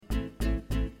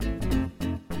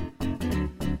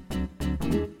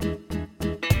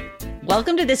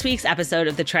Welcome to this week's episode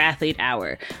of the Triathlete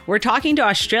Hour. We're talking to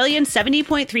Australian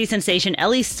 70.3 sensation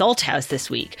Ellie Salthouse this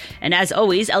week. And as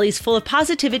always, Ellie's full of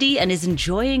positivity and is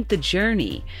enjoying the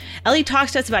journey. Ellie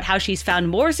talks to us about how she's found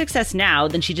more success now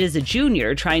than she did as a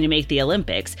junior trying to make the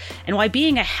Olympics, and why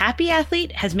being a happy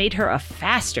athlete has made her a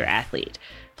faster athlete.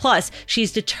 Plus,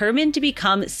 she's determined to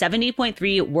become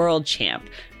 70.3 world champ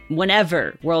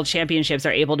whenever world championships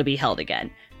are able to be held again.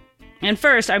 And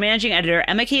first, our managing editor,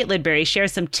 Emma Kate Lidbury,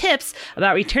 shares some tips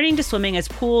about returning to swimming as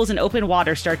pools and open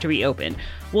water start to reopen.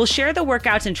 We'll share the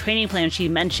workouts and training plans she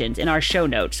mentions in our show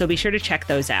notes, so be sure to check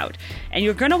those out. And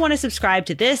you're going to want to subscribe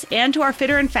to this and to our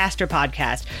Fitter and Faster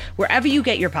podcast, wherever you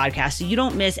get your podcasts, so you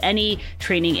don't miss any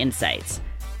training insights.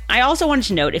 I also wanted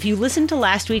to note, if you listened to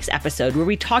last week's episode where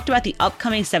we talked about the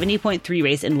upcoming 70.3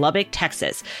 race in Lubbock,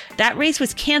 Texas, that race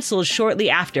was canceled shortly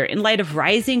after in light of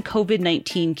rising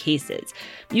COVID-19 cases.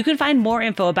 You can find more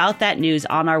info about that news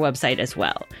on our website as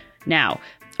well. Now,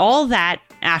 all that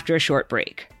after a short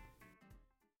break.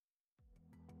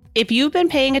 If you've been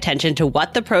paying attention to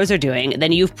what the pros are doing,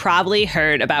 then you've probably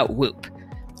heard about Whoop.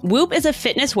 Whoop is a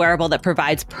fitness wearable that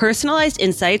provides personalized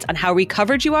insights on how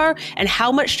recovered you are and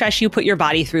how much stress you put your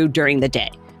body through during the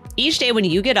day. Each day when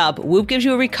you get up, Whoop gives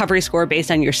you a recovery score based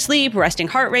on your sleep, resting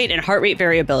heart rate, and heart rate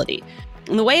variability.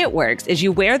 And the way it works is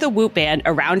you wear the Whoop band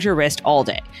around your wrist all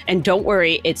day. And don't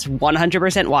worry, it's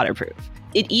 100% waterproof.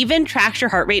 It even tracks your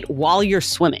heart rate while you're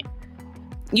swimming.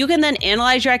 You can then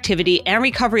analyze your activity and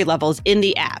recovery levels in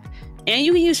the app. And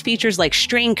you can use features like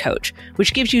Strain Coach,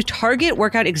 which gives you target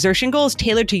workout exertion goals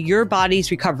tailored to your body's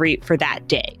recovery for that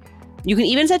day. You can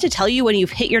even set to tell you when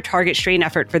you've hit your target strain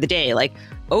effort for the day, like,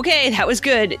 okay, that was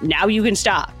good, now you can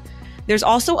stop. There's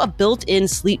also a built-in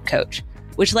sleep coach,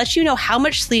 which lets you know how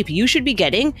much sleep you should be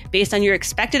getting based on your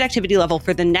expected activity level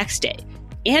for the next day.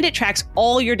 And it tracks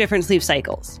all your different sleep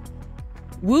cycles.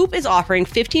 Whoop is offering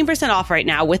 15% off right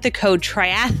now with the code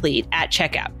TRIATHLETE at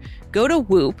checkout. Go to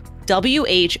Whoop,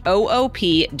 WHOOP.com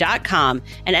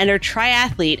and enter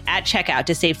triathlete at checkout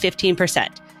to save 15%.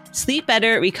 Sleep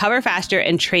better, recover faster,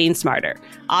 and train smarter.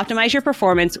 Optimize your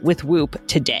performance with Whoop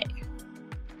today.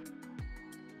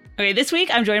 Okay, this week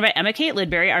I'm joined by Emma Kate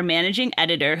Lidbury, our managing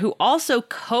editor, who also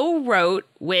co-wrote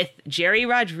with Jerry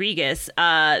Rodriguez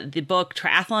the book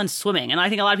Triathlon Swimming. And I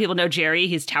think a lot of people know Jerry.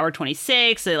 He's Tower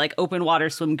 26, a open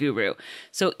water swim guru.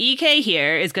 So EK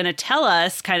here is going to tell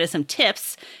us kind of some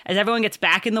tips as everyone gets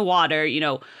back in the water.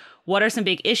 What are some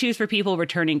big issues for people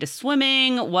returning to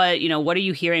swimming? What are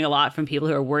you hearing a lot from people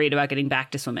who are worried about getting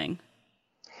back to swimming?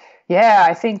 Yeah,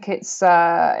 I think it's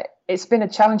been a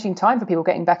challenging time for people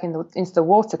getting back into the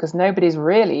water because nobody's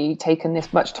really taken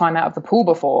this much time out of the pool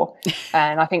before.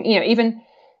 And I think,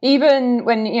 even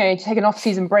when, you take an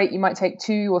off-season break, you might take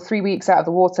 2 or 3 weeks out of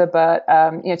the water. But,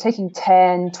 taking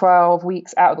 10, 12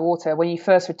 weeks out of the water when you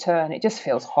first return, it just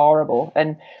feels horrible.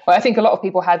 And I think a lot of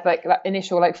people had that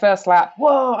initial first lap,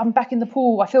 whoa, I'm back in the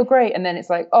pool, I feel great. And then it's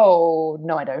like, oh,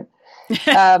 no, I don't.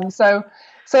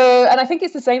 So, and I think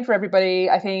it's the same for everybody,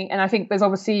 I think there's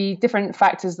obviously different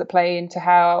factors that play into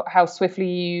how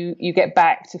swiftly you get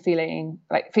back to feeling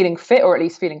fit, or at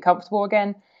least feeling comfortable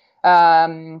again.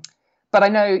 But I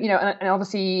know, and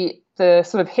obviously the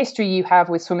sort of history you have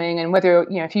with swimming, and whether,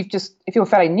 if you're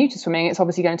fairly new to swimming, it's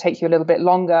obviously going to take you a little bit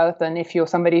longer than if you're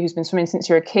somebody who's been swimming since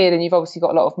you're a kid and you've obviously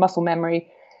got a lot of muscle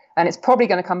memory, and it's probably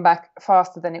going to come back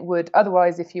faster than it would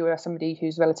otherwise if you were somebody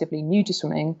who's relatively new to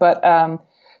swimming. But,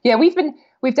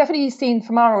 we've definitely seen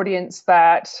from our audience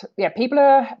that people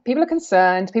are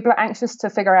concerned, people are anxious to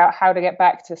figure out how to get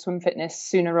back to swim fitness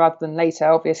sooner rather than later,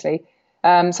 obviously.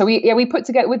 So we put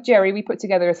together with Jerry, a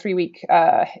 3-week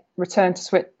return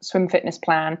to swim fitness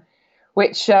plan,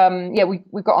 which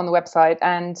we've got on the website,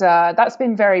 and that's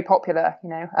been very popular.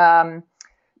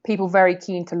 People very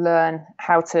keen to learn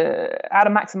how to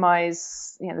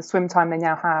maximize the swim time they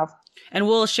now have. And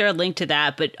we'll share a link to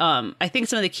that. But I think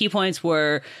some of the key points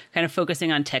were kind of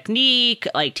focusing on technique,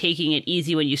 taking it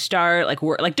easy when you start,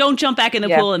 don't jump back in the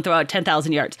pool and throw out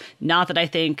 10,000 yards. Not that I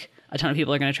think a ton of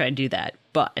people are going to try and do that,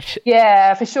 but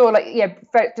yeah, for sure.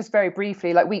 Just very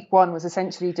briefly, week 1 was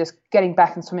essentially just getting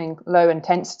back and swimming low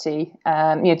intensity,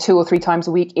 2 or 3 times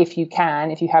a week if you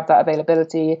have that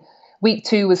availability. Week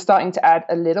 2 was starting to add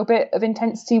a little bit of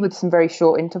intensity with some very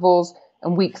short intervals,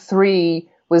 and week 3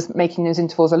 was making those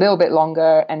intervals a little bit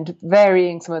longer and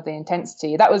varying some of the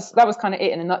intensity. That was kind of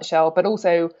it in a nutshell, but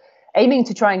also aiming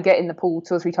to try and get in the pool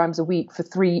 2 or 3 times a week for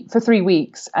 3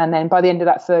 weeks. And then by the end of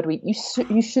that 3rd week,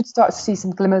 you should start to see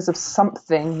some glimmers of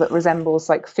something that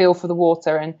resembles feel for the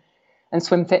water and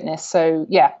swim fitness. So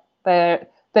yeah,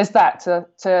 there's that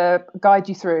to guide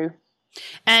you through.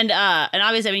 And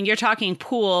obviously, I mean, you're talking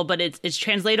pool, but it's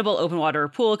translatable open water or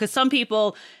pool, because some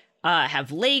people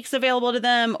have lakes available to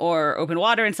them or open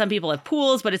water, and some people have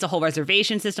pools, but it's a whole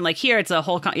reservation system. Like here, it's a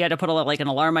whole, you had to put like an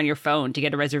alarm on your phone to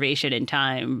get a reservation in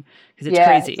time, because it's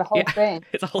crazy. It's a whole thing.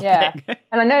 It's a whole thing.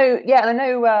 And I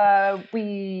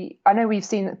know we've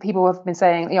seen that people have been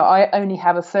saying, I only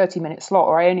have a 30-minute slot,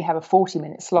 or I only have a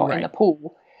 40-minute slot in the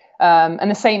pool. And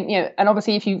the same, and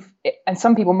obviously and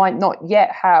some people might not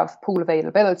yet have pool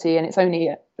availability, and it's only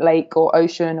a lake or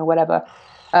ocean or whatever.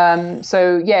 In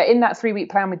that 3-week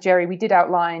plan with Jerry, we did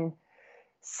outline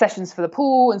sessions for the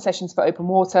pool and sessions for open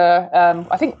water.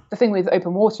 I think the thing with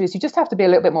open water is you just have to be a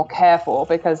little bit more careful,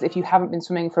 because if you haven't been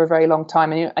swimming for a very long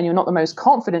time and you're not the most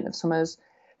confident of swimmers,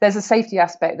 there's a safety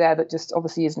aspect there that just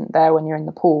obviously isn't there when you're in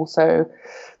the pool. So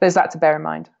there's that to bear in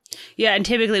mind. Yeah, and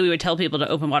typically we would tell people to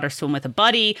open water swim with a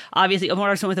buddy. Obviously, open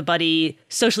water swim with a buddy,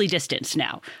 socially distanced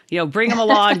now. Bring them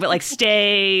along, but like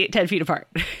stay 10 feet apart.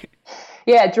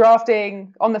 Yeah,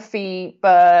 drafting on the feet,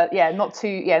 but not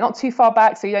too far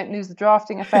back so you don't lose the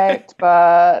drafting effect.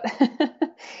 But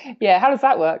how does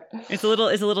that work? It's a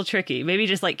little tricky. Maybe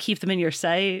just like keep them in your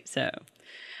sight. So.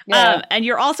 Yeah. And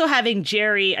you're also having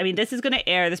Jerry. I mean, this is going to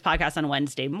air this podcast on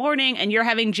Wednesday morning, and you're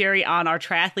having Jerry on our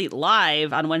Triathlete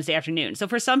Live on Wednesday afternoon. So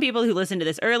for some people who listen to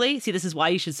this early, this is why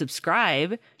you should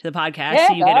subscribe to the podcast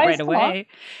so you get it right away.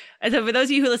 And so for those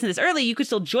of you who listen to this early, you could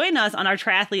still join us on our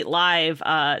Triathlete Live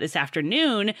this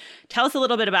afternoon. Tell us a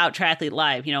little bit about Triathlete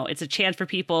Live. It's a chance for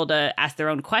people to ask their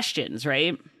own questions,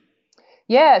 right?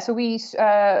 Yeah, so we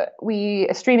are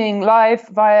streaming live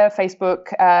via Facebook.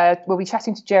 We'll be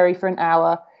chatting to Jerry for an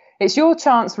hour. It's your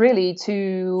chance really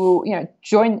to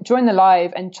join the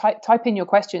live and type in your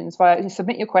questions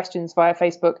submit your questions via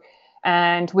Facebook,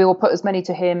 and we will put as many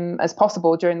to him as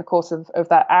possible during the course of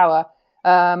that hour.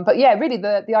 Really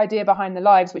the idea behind the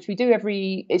lives, which we do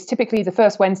it's typically the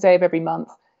first Wednesday of every month.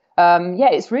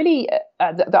 It's really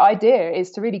the idea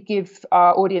is to really give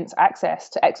our audience access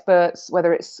to experts,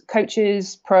 whether it's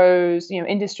coaches, pros,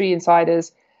 industry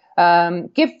insiders.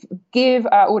 Give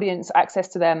our audience access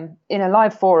to them in a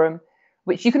live forum,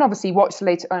 which you can obviously watch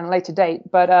later on a later date.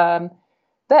 But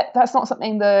that's not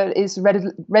something that is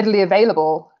readily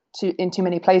available in too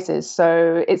many places.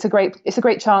 So it's a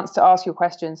great chance to ask your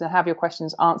questions and have your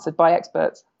questions answered by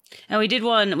experts. And we did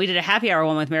a happy hour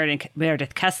one with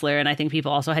Meredith Kessler, and I think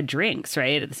people also had drinks,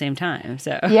 right, at the same time.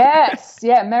 So yes,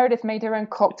 Meredith made her own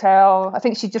cocktail. I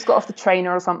think she just got off the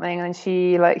trainer or something, and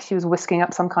she was whisking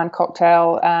up some kind of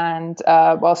cocktail, and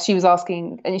while she was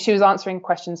answering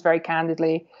questions very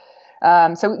candidly.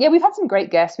 We've had some great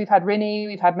guests. We've had Rinny,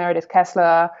 we've had Meredith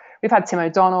Kessler, we've had Tim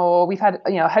O'Donnell, we've had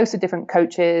a host of different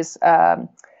coaches. And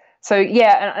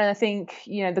I think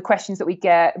the questions that we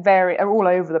get are all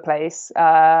over the place.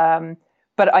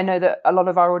 But I know that a lot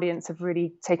of our audience have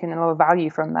really taken a lot of value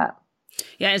from that.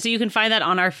 Yeah, and so you can find that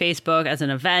on our Facebook as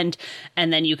an event,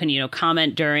 and then you can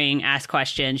comment during, ask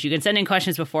questions. You can send in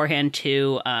questions beforehand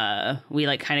too.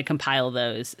 We kind of compile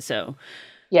those. So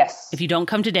yes, if you don't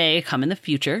come today, come in the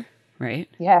future, right?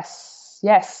 Yes,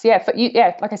 yeah.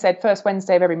 Like I said, first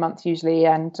Wednesday of every month usually,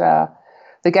 and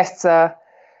the guests are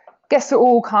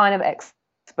all kind of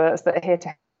experts that are here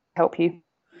to help you.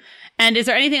 And is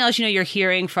there anything else, you're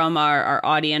hearing from our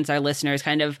audience, our listeners,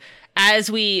 kind of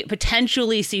as we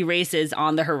potentially see races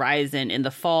on the horizon in the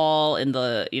fall, in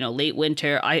the, late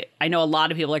winter? I know a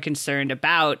lot of people are concerned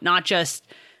about not just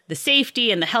the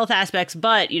safety and the health aspects,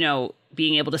 but,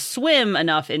 being able to swim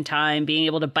enough in time, being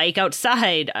able to bike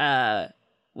outside,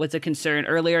 was a concern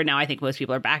earlier. Now I think most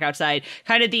people are back outside.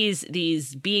 Kind of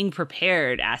these being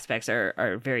prepared aspects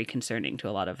are very concerning to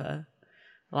a lot of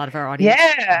our audience.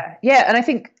 Yeah. And I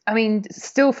think,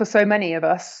 still for so many of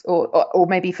us, or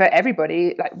maybe for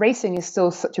everybody, like racing is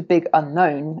still such a big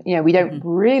unknown. We don't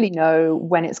really know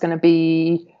when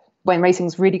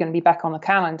racing's really going to be back on the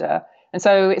calendar. And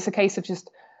so it's a case of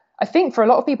I think for a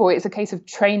lot of people, it's a case of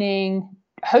training,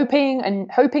 hoping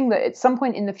that at some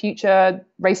point in the future,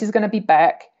 race is going to be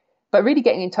back, but really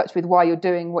getting in touch with why you're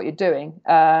doing what you're doing.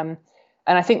 And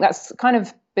I think that's kind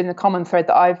of been the common thread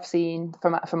that I've seen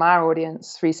from our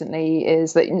audience recently,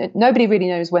 is that nobody really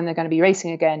knows when they're going to be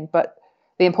racing again, but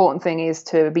the important thing is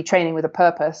to be training with a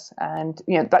purpose. And,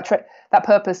 that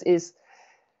purpose is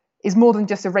more than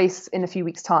just a race in a few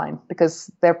weeks' time,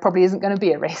 because there probably isn't going to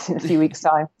be a race in a few weeks'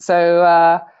 time.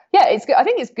 So, it's good. I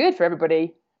think it's good for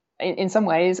everybody in some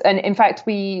ways. And in fact,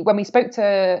 when we spoke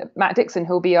to Matt Dixon,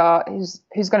 who's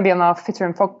going to be on our Fitter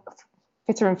and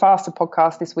Faster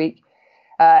podcast this week,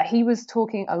 he was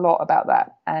talking a lot about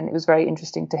that, and it was very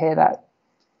interesting to hear that.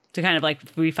 to kind of like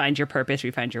refine your purpose,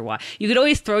 refine your why. You could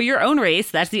always throw your own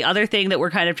race. That's the other thing that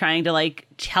we're kind of trying to like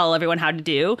tell everyone how to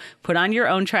do. Put on your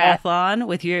own triathlon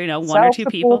with your, one or two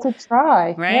people. To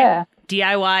try. Right? Yeah.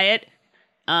 DIY it.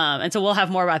 And so we'll have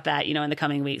more about that, in the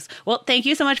coming weeks. Well, thank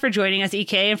you so much for joining us,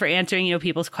 EK, and for answering,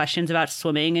 people's questions about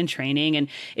swimming and training. And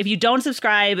if you don't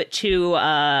subscribe to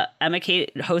Emma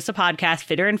Kate hosts a podcast,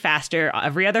 Fitter and Faster,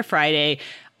 every other Friday,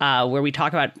 where we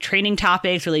talk about training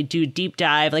topics, really do deep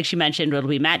dive. Like she mentioned, it'll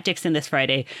be Matt Dixon this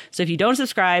Friday. So if you don't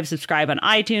subscribe on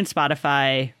iTunes,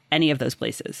 Spotify, any of those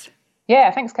places.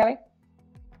 Yeah, thanks, Kelly.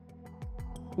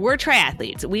 We're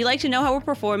triathletes. We like to know how we're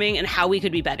performing and how we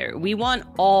could be better. We want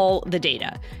all the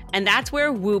data. And that's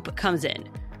where Whoop comes in.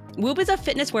 Whoop is a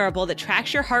fitness wearable that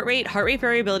tracks your heart rate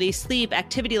variability, sleep,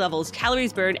 activity levels,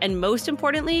 calories burned, and most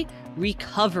importantly,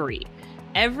 recovery.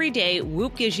 Every day,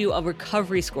 Whoop gives you a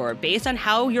recovery score based on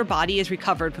how your body is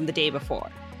recovered from the day before.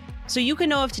 So you can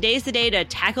know if today's the day to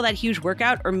tackle that huge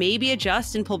workout or maybe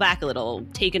adjust and pull back a little,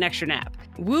 take an extra nap.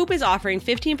 Whoop is offering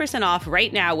 15% off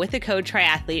right now with the code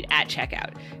triathlete at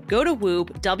checkout. Go to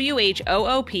Whoop,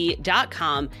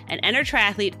 WHOOP.com and enter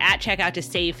triathlete at checkout to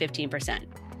save 15%.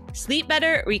 Sleep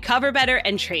better, recover better,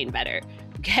 and train better.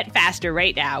 Get faster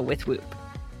right now with Whoop.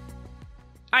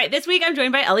 All right, this week I'm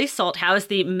joined by Ellie Salthouse,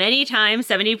 the many-time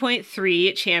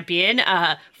 70.3 champion,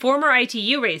 former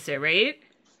ITU racer, right?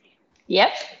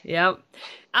 Yep.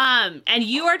 And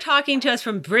you are talking to us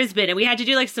from Brisbane, and we had to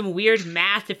do like some weird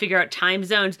math to figure out time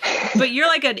zones. But you're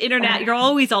like you're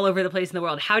always all over the place in the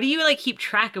world. How do you like keep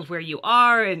track of where you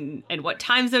are and what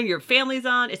time zone your family's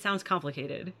on? It sounds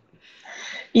complicated.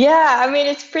 Yeah, I mean,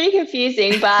 it's pretty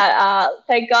confusing, but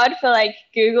thank God for like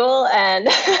Google and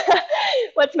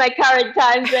what's my current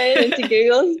time zone into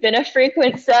Google has been a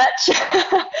frequent search.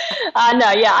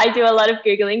 I do a lot of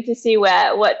Googling to see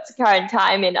what's current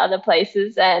time in other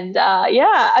places. And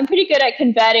I'm pretty good at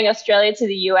converting Australia to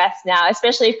the US now,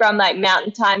 especially from like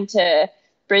mountain time to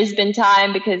Brisbane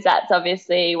time, because that's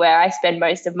obviously where I spend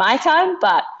most of my time.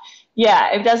 But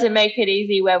yeah, it doesn't make it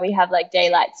easy when we have like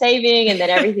daylight saving and then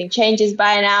everything changes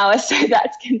by an hour. So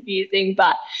that's confusing.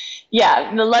 But yeah,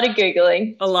 a lot of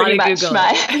Googling.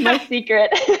 My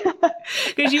secret.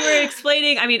 Because you were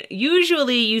explaining, I mean,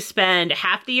 usually you spend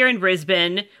half the year in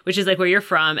Brisbane, which is like where you're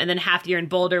from, and then half the year in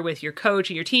Boulder with your coach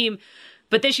and your team.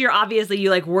 But this year, obviously, you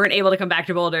like weren't able to come back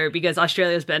to Boulder because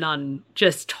Australia's been on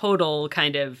just total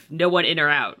kind of no one in or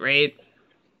out, right?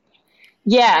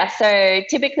 Yeah, so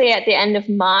typically at the end of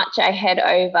March, I head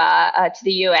over to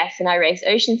the US and I race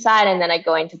Oceanside, and then I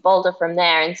go into Boulder from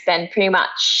there and spend pretty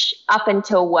much up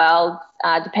until Worlds,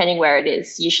 depending where it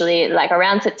is, usually like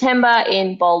around September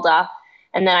in Boulder,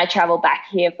 and then I travel back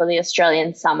here for the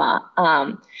Australian summer.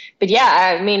 But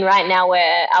yeah, I mean, right now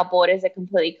our borders are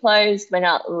completely closed. We're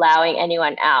not allowing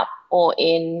anyone out or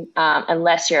in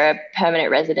unless you're a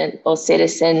permanent resident or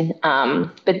citizen.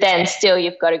 But then still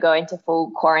you've got to go into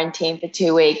full quarantine for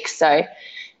 2 weeks. So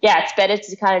yeah, it's better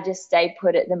to kind of just stay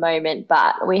put at the moment.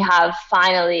 But we have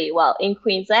finally, in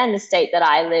Queensland, the state that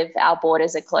I live, our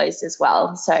borders are closed as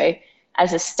well. So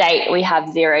as a state, we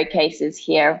have 0 cases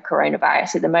here of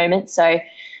coronavirus at the moment. So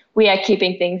we are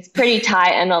keeping things pretty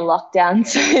tight and on lockdown.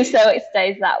 So it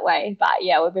stays that way. But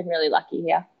yeah, we've been really lucky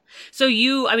here. So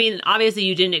obviously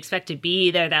you didn't expect to be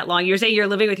there that long. You're saying you're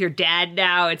living with your dad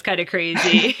now. It's kind of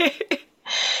crazy.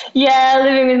 Yeah,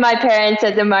 living with my parents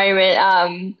at the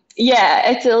moment.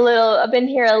 It's I've been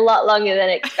here a lot longer than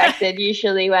expected.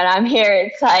 Usually when I'm here,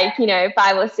 it's like,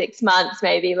 5 or 6 months,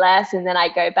 maybe less. And then I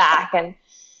go back and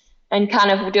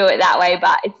kind of do it that way.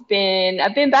 But I've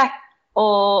been back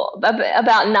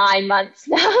about 9 months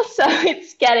now. So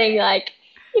it's getting like,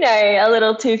 a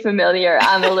little too familiar.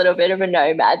 I'm a little bit of a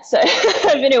nomad, so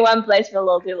I've been in one place for a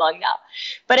little too long now.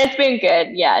 But it's been good.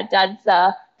 Yeah, Dad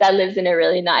lives in a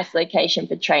really nice location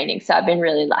for training, so I've been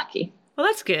really lucky. Well,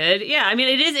 that's good. Yeah, I mean,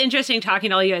 it is interesting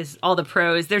talking to all you guys, all the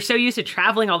pros. They're so used to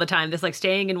traveling all the time. This like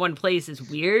staying in one place is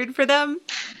weird for them.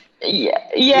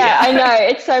 Yeah, I know.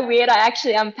 It's so weird. I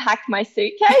actually unpacked my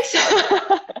suitcase.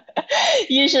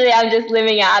 Usually I'm just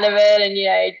living out of it and,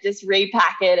 just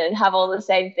repack it and have all the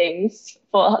same things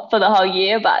for the whole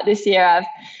year. But this year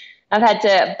I've had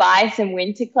to buy some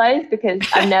winter clothes because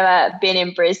I've never been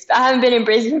in Brisbane. I haven't been in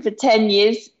Brisbane for 10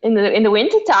 years in the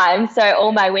winter time. So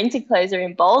all my winter clothes are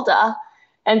in Boulder.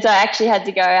 And so I actually had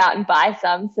to go out and buy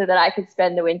some so that I could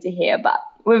spend the winter here. But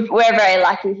we're very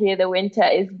lucky here. The winter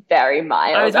is very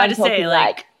mild. I was about to say,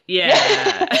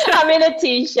 yeah. I'm in a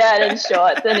t-shirt and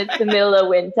shorts and it's the middle of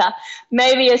winter.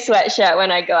 Maybe a sweatshirt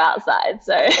when I go outside.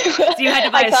 So you had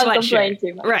to buy a sweatshirt.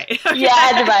 Too much. Right. Okay. Yeah, I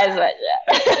had to buy a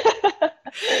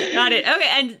sweatshirt. Got it.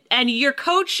 Okay. And your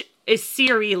coach is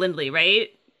Siri Lindley,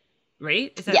 right?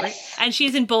 right? Is that Yes. right? And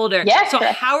she's in Boulder. Yes. So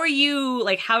how are you,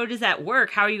 like, how does that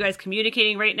work? How are you guys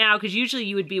communicating right now? Because usually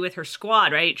you would be with her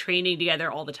squad, right? Training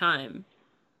together all the time.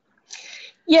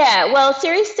 Yeah, well,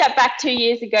 Siri stepped back 2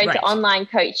 years ago Right. to online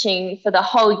coaching for the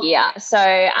whole year. So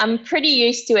I'm pretty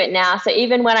used to it now. So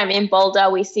even when I'm in Boulder,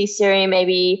 we see Siri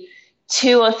maybe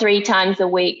 2 or 3 times a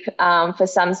week for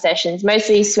some sessions.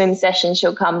 Mostly swim sessions,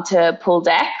 she'll come to pool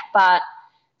deck. But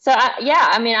so, yeah,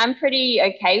 I mean, I'm pretty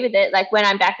okay with it. Like when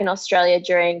I'm back in Australia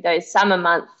during those summer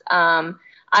months,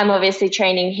 I'm obviously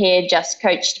training here, just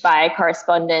coached by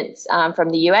correspondents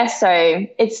from the US. So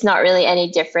it's not really any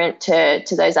different to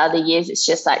those other years. It's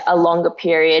just like a longer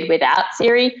period without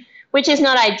Siri, which is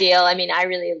not ideal. I mean, I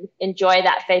really enjoy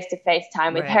that face-to-face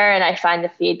time with Right. her, and I find the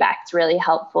feedback's really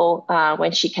helpful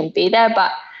when she can be there.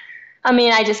 But I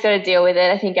mean, I just got to deal with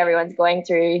it. I think everyone's going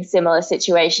through similar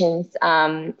situations.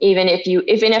 Even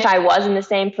if I was in the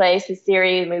same place as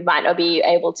Siri, we might not be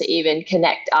able to even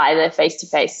connect either face to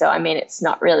face. So, I mean, it's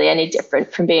not really any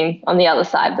different from being on the other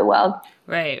side of the world.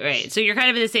 Right, right. So you're kind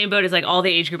of in the same boat as like all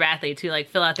the age group athletes who like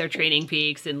fill out their training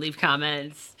peaks and leave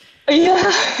comments.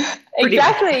 Yeah,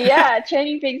 exactly. Yeah,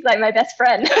 Training Peaks like my best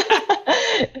friend.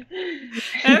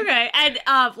 Okay, and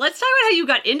let's talk about how you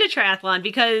got into triathlon,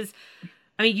 because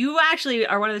I mean, you actually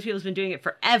are one of those people who's been doing it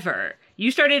forever. You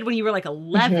started when you were like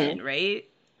 11, right?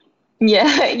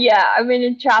 Yeah. I've been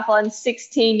in triathlon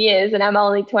 16 years and I'm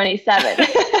only 27.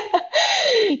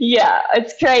 Yeah,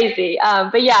 it's crazy.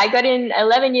 But yeah, I got in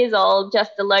 11 years old,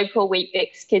 just the local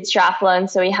Weet-Bix kids triathlon.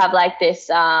 So we have like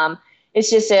this, it's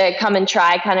just a come and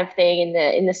try kind of thing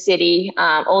in the city.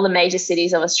 All the major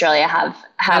cities of Australia have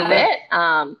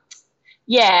it.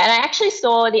 Yeah, and I actually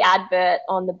saw the advert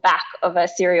on the back of a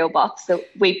cereal box, the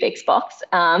Weet-Bix box,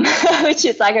 which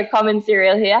is like a common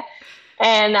cereal here.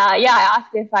 And yeah, I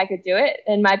asked if I could do it,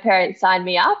 and my parents signed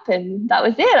me up, and that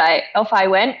was it. Off I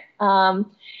went.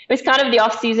 It was kind of the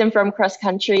off season from cross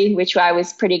country, which I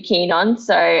was pretty keen on.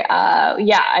 So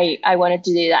yeah, I wanted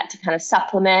to do that to kind of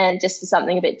supplement, just for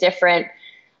something a bit different.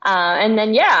 And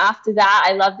then yeah, after that,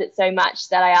 I loved it so much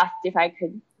that I asked if I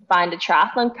could find a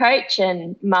triathlon coach,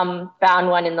 and Mum found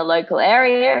one in the local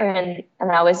area, and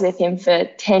I was with him for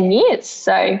 10 years.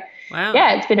 So Wow.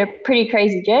 yeah, it's been a pretty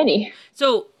crazy journey.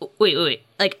 So wait.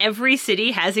 Like every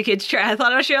city has a kids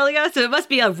triathlon in Australia, so it must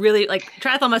be a really like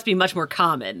triathlon must be much more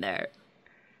common there.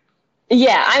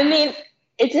 Yeah, I mean,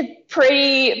 it's a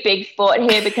pretty big sport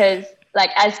here because like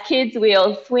as kids we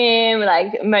all swim,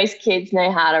 like most kids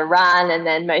know how to run, and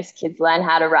then most kids learn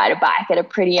how to ride a bike at a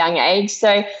pretty young age.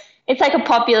 So it's like a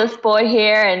popular sport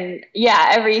here, and yeah,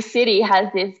 every city has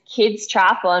this kids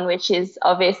triathlon, which is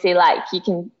obviously like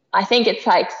I think it's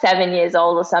like 7 years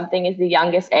old or something is the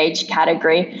youngest age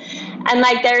category. And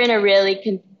like they're in a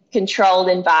really controlled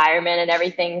environment and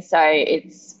everything. So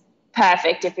it's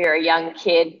perfect if you're a young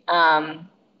kid.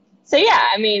 So yeah,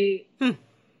 I mean,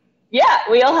 yeah,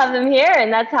 we all have them here,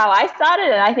 and that's how I started.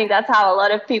 And I think that's how a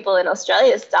lot of people in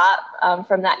Australia start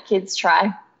from that kids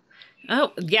try.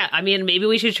 Oh, yeah. I mean, maybe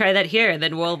we should try that here.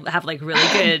 Then we'll have like really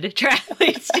good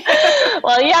triathletes.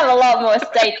 Well, you have a lot more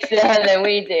states there than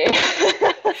we do.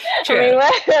 True.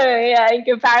 I mean, yeah, in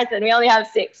comparison, we only have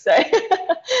 6. So.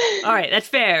 All right, that's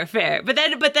fair. But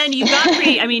then you got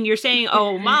pretty. I mean, you're saying,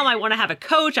 "Oh, Mom, I want to have a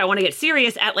coach. I want to get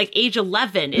serious." At like age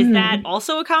 11, is that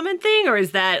also a common thing, or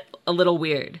is that a little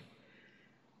weird?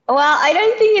 Well, I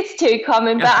don't think it's too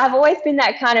common, but I've always been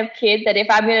that kind of kid that if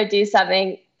I'm going to do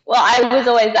something. Well, I was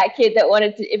always that kid that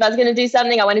wanted to, if I was going to do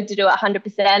something, I wanted to do it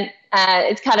 100%.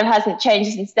 It kind of hasn't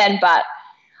changed since then, but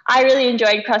I really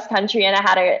enjoyed cross country, and I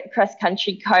had a cross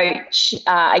country coach,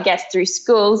 I guess, through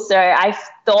school. So I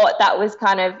thought that was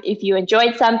kind of, if you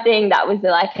enjoyed something, that was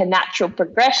like a natural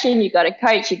progression. You got a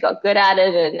coach, you got good at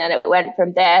it, and then it went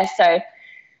from there. So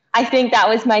I think that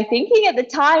was my thinking at the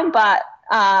time, but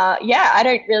yeah, I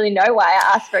don't really know why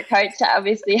I asked for a coach. I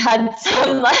obviously had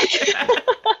some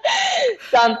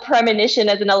some premonition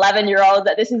as an 11-year-old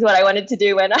that this is what I wanted to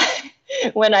do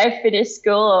when I finished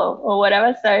school or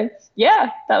whatever. So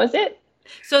yeah, that was it.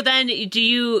 So then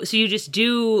you just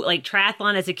do like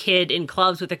triathlon as a kid in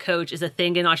clubs with a coach is a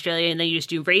thing in Australia, and then you just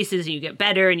do races and you get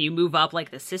better and you move up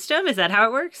like the system? Is that how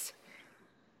it works?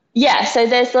 Yeah, so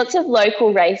there's lots of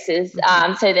local races.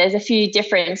 So there's a few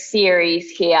different series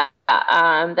here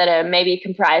that are maybe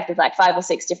comprised of like 5 or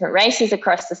 6 different races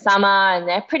across the summer, and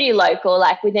they're pretty local,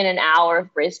 like within an hour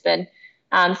of Brisbane.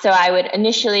 So I would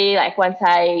initially, like once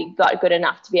I got good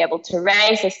enough to be able to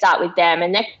race, I start with them,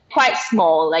 and they're quite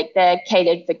small, like they're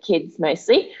catered for kids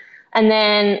mostly. And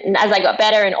then as I got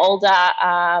better and older,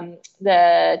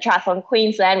 the Triathlon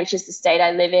Queensland, which is the state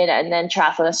I live in, and then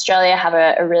Triathlon Australia have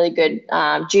a really good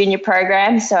junior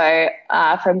program. So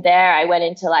from there, I went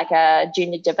into like a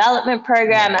junior development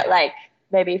program at like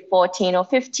maybe 14 or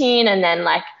 15, and then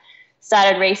like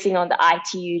started racing on the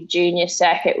ITU junior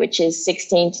circuit, which is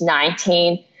 16 to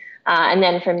 19. And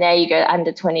then from there you go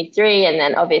under 23, and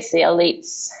then obviously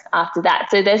elites after that.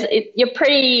 So you're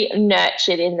pretty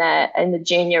nurtured in the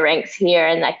junior ranks here,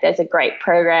 and like there's a great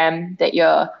program that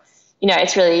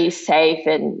it's really safe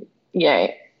and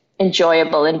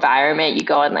enjoyable environment. You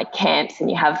go on like camps and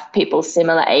you have people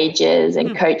similar ages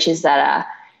and coaches that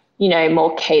are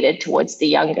more catered towards the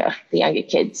younger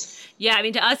kids. Yeah, I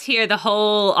mean, to us here, the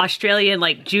whole Australian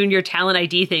like junior talent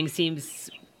ID thing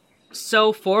seems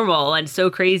so formal and so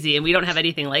crazy, and we don't have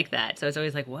anything like that. So it's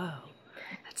always like, whoa,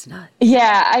 that's nuts.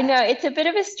 Yeah, I know. It's a bit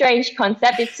of a strange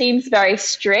concept. It seems very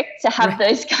strict to have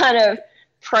those kind of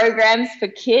programs for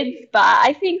kids. But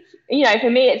I think, for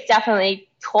me, it's definitely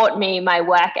taught me my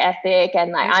work ethic,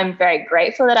 and like I'm very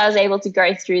grateful that I was able to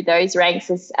go through those ranks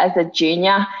as a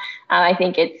junior. I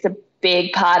think it's a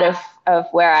big part of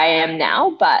where I am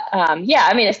now. But I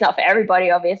mean, it's not for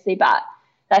everybody, obviously, but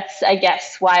that's, I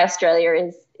guess, why Australia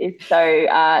is so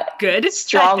good,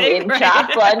 strong in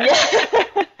triathlon.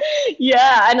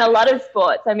 Yeah, and a lot of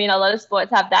sports. I mean, a lot of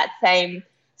sports have that same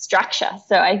structure.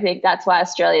 So I think that's why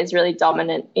Australia is really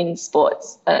dominant in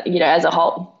sports, as a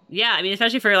whole. Yeah, I mean,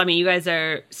 especially you guys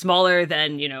are smaller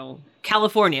than,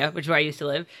 California, which is where I used to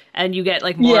live, and you get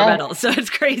like more medals. So it's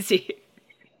crazy.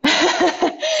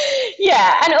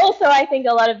 Yeah, and also I think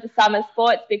a lot of the summer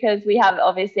sports, because we have,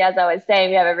 obviously, as I was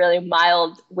saying, we have a really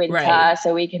mild winter,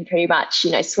 so we can pretty much,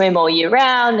 swim all year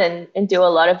round and do a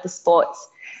lot of the sports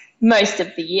most of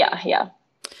the year here.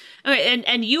 Okay,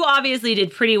 and you obviously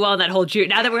did pretty well in that whole junior.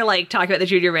 Now that we're like talking about the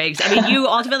junior ranks, I mean, you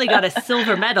ultimately got a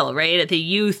silver medal, right, at the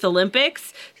Youth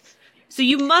Olympics. So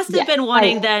you must have been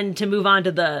wanting then to move on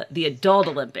to the Adult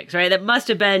Olympics, right? That must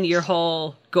have been your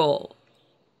whole goal.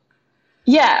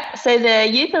 Yeah, so the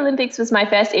Youth Olympics was my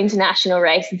first international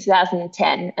race in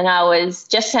 2010, and I was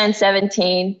just turned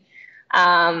 17,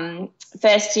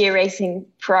 first year racing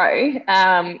pro.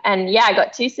 And I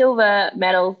got 2 silver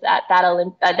medals at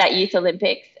that Youth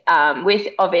Olympics, with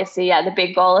obviously the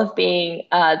big goal of being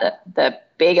the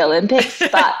big Olympics.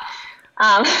 But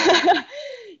I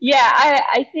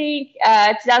think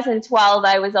 2012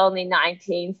 I was only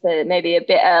 19, so maybe a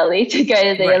bit early to go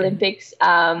to the Olympics.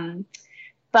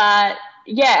 But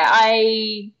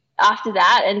I after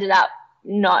that ended up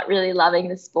not really loving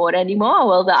the sport anymore.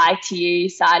 Well, the ITU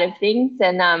side of things,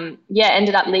 and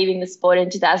ended up leaving the sport in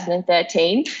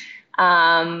 2013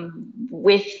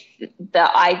 with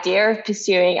the idea of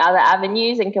pursuing other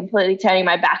avenues and completely turning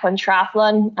my back on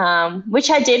triathlon, which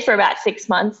I did for about 6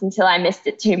 months until I missed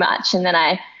it too much, and then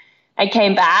I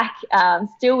came back,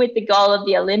 still with the goal of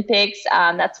the Olympics.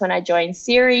 That's when I joined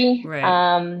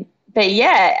CIRI. But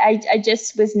I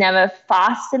just was never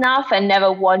fast enough and never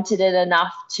wanted it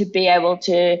enough to be able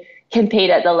to compete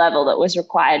at the level that was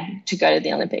required to go to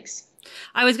the Olympics.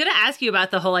 I was going to ask you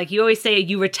about the whole, like, you always say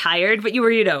you retired, but you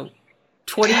were,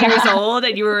 20 years old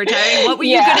and you were retiring. What were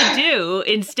you going to do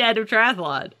instead of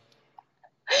triathlon?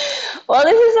 Well,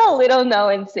 this is a little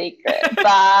known secret, but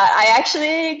I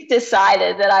actually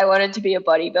decided that I wanted to be a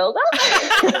bodybuilder.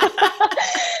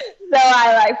 So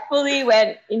I fully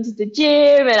went into the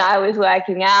gym and I was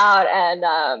working out,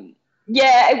 and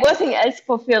it wasn't as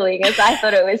fulfilling as I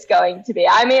thought it was going to be.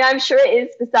 I mean, I'm sure it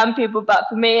is for some people, but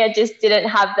for me, I just didn't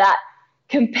have that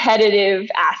competitive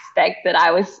aspect that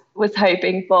I was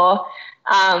hoping for.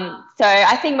 So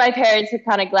I think my parents were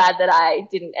kind of glad that I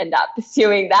didn't end up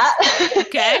pursuing that.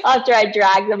 Okay. After I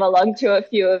dragged them along to a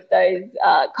few of those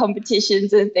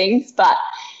competitions and things, but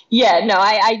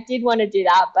I did want to do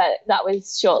that, but that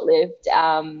was short-lived.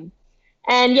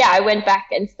 I went back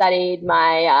and studied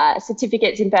my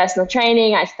certificates in personal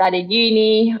training. I studied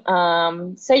uni.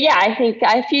 I think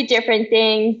a few different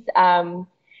things,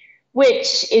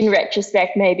 which in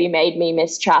retrospect maybe made me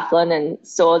miss triathlon and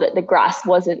saw that the grass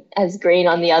wasn't as green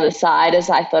on the other side as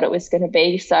I thought it was going to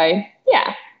be. So,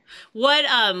 yeah. What,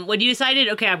 when you decided,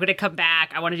 okay, I'm going to come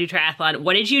back, I want to do triathlon,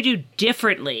 what did you do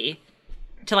differently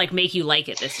to make you like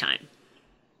it this time?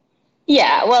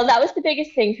 Yeah, well, that was the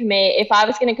biggest thing for me. If I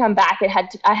was going to come back,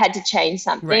 I had to change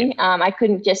something. Right. I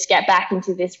couldn't just get back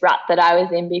into this rut that I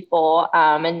was in before,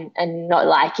 and not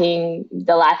liking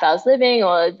the life I was living,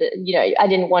 or I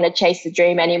didn't want to chase the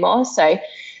dream anymore. So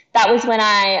that was when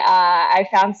I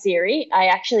found CIRI. I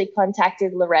actually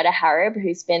contacted Loretta Harrib,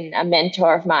 who's been a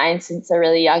mentor of mine since a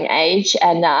really young age,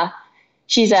 and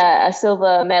she's a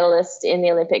silver medalist in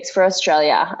the Olympics for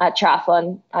Australia at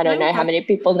triathlon. I don't know how many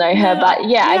people know her, but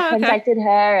I contacted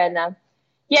her, and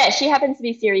she happens to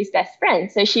be Siri's best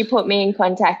friend. So she put me in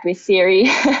contact with Siri,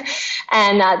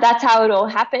 and that's how it all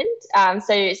happened.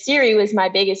 So Siri was my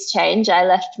biggest change. I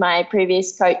left my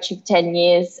previous coach of 10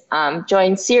 years,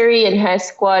 joined Siri and her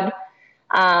squad.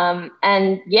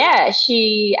 And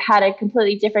she had a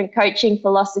completely different coaching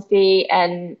philosophy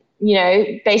and,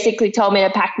 basically told me to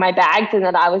pack my bags and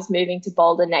that I was moving to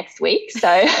Boulder next week. So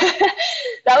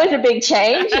that was a big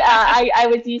change. I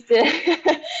was used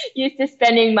to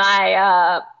spending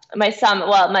my summer,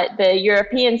 the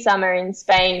European summer in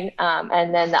Spain,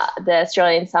 and then the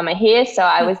Australian summer here. So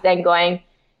I was then going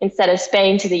instead of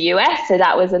Spain to the US. So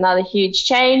that was another huge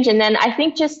change. And then I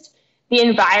think just the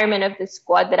environment of the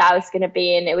squad that I was going to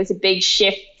be in, it was a big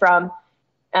shift from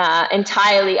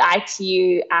entirely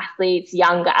ITU athletes,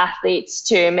 younger athletes,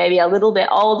 to maybe a little bit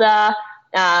older,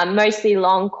 mostly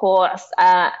long course.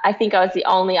 I think I was the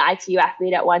only ITU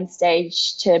athlete at one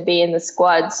stage to be in the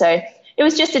squad. So it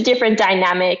was just a different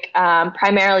dynamic,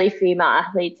 primarily female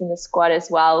athletes in the squad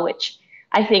as well, which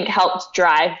I think helped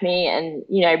drive me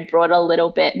and, brought a little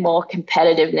bit more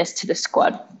competitiveness to the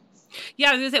squad. Yeah,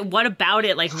 I was going to say, what about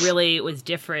it really was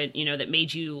different, that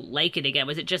made you like it again?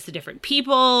 Was it just the different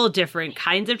people, different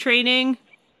kinds of training?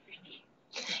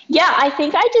 Yeah, I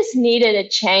think I just needed a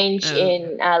change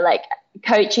in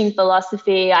coaching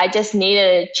philosophy. I just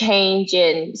needed a change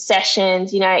in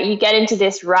sessions. You get into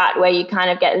this rut where you kind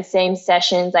of get the same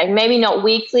sessions, like maybe not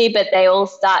weekly, but they all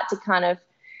start to kind of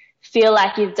feel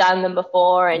like you've done them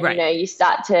before, and right. You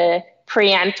start to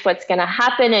preempt what's going to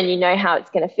happen, and how it's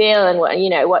going to feel, and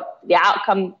what the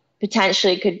outcome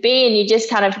potentially could be, and you just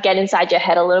kind of get inside your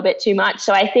head a little bit too much.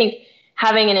 So I think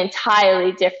having an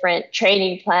entirely different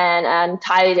training plan, an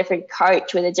entirely different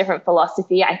coach with a different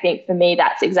philosophy, I think for me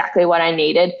that's exactly what I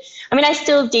needed. I mean, I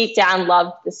still deep down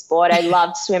loved the sport. I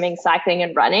loved swimming, cycling,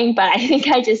 and running, but I think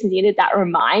I just needed that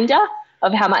reminder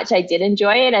of how much I did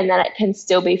enjoy it, and that it can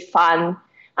still be fun,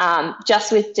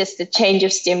 just with just a change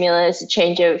of stimulus, a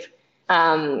change of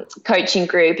coaching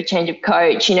group, a change of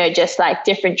coach, just like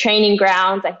different training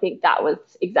grounds. I think that was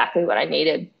exactly what I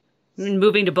needed.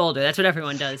 Moving to Boulder, that's what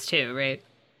everyone does too, right?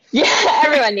 Yeah,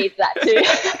 everyone needs that too.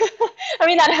 I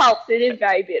mean, that helps. It is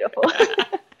very beautiful.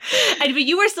 But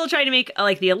you were still trying to make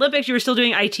the Olympics, you were still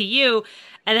doing ITU,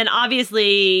 and then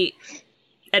obviously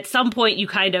at some point you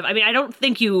kind of, I don't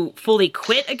think you fully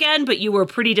quit again, but you were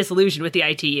pretty disillusioned with the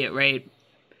ITU, right?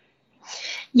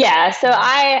 Yeah, so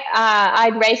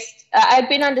I'd raced. I'd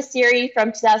been under Siri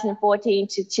from 2014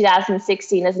 to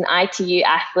 2016 as an ITU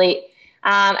athlete,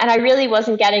 and I really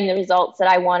wasn't getting the results that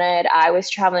I wanted. I was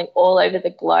traveling all over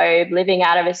the globe, living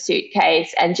out of a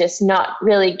suitcase, and just not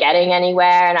really getting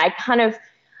anywhere. And I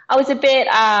was a bit,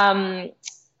 I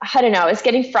don't know, I was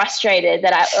getting frustrated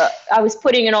that I was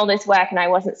putting in all this work and I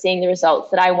wasn't seeing the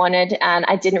results that I wanted, and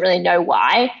I didn't really know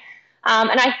why.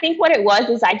 And I think what it was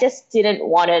is I just didn't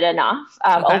want it enough,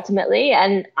 ultimately.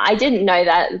 And I didn't know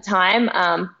that at the time,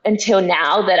 until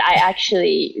now, that I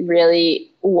actually really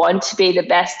want to be the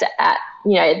best at,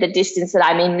 the distance that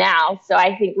I'm in now. So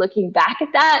I think looking back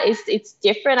at that, it's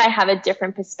different. I have a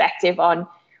different perspective on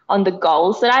the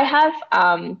goals that I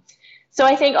have. So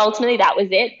I think ultimately that was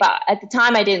it. But at the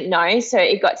time I didn't know. So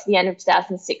it got to the end of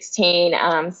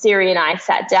 2016. Siri and I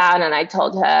sat down and I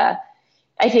told her,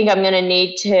 I think I'm going to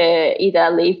need to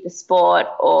either leave the sport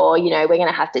or, we're going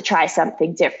to have to try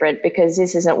something different because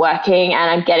this isn't working. And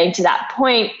I'm getting to that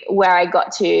point where I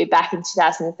got to back in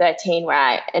 2013 where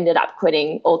I ended up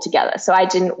quitting altogether. So I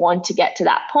didn't want to get to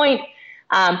that point,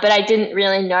 but I didn't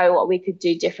really know what we could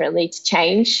do differently to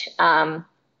change. And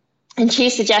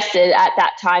she suggested at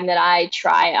that time that I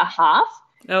try a half.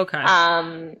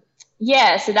 Okay.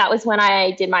 Yeah, so that was when I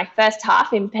did my first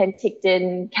half in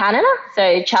Penticton, Canada,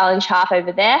 so challenge half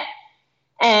over there,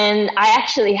 and I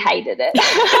actually hated it.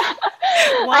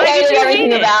 Why did you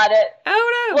everything hate about it.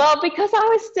 Oh, no. Well, because I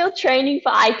was still training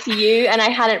for ITU and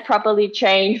I hadn't properly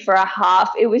trained for a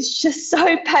half. It was just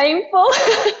so painful,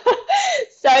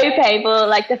 so painful.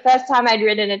 Like the first time I'd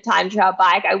ridden a time trial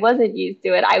bike, I wasn't used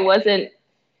to it. I wasn't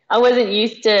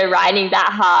used to riding that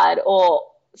hard or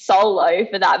solo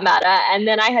for that matter, and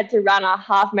then I had to run a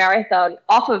half marathon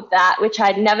off of that, which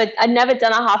I'd never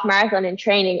done a half marathon in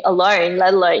training alone,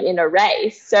 let alone in a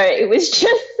race. So it was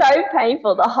just so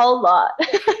painful, the whole lot.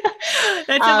 That's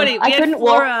so funny.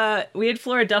 We had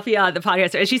Flora Duffy on the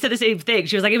podcast, and she said the same thing.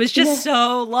 She was like, it was just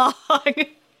so long.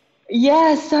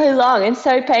 Yeah, so long and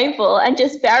so painful and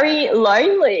just very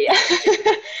lonely.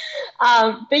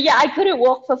 But yeah, I couldn't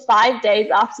walk for 5 days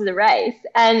after the race.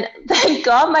 And thank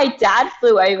God my dad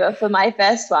flew over for my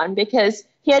first one, because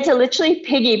he had to literally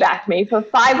piggyback me for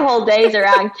 5 whole days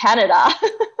around Canada.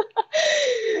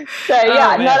 So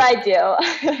yeah, not ideal.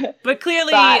 But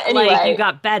clearly, anyway, like, you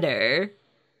got better.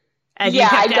 And yeah,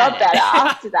 I got better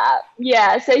after that.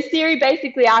 Yeah, so Siri,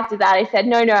 basically after that, I said,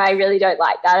 no, I really don't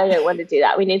like that. I don't want to do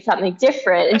that. We need something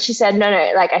different. And she said, no,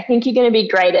 like, I think you're going to be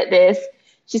great at this.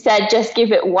 She said, just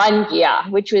give it 1 year,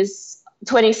 which was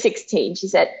 2016. She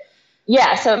said,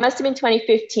 yeah, so it must have been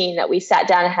 2015 that we sat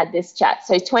down and had this chat.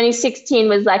 So 2016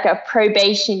 was like a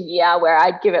probation year where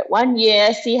I'd give it 1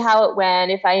 year, see how it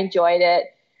went, if I enjoyed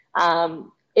it,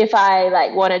 if I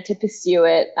like wanted to pursue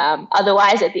it.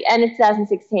 Otherwise, at the end of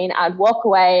 2016, I'd walk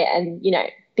away and,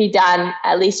 be done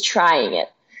at least trying it.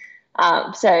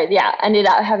 So yeah, ended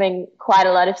up having quite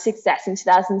a lot of success in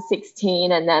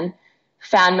 2016, and then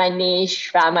found my niche,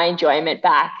 found my enjoyment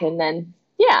back, and then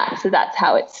yeah, so that's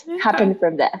how it's happened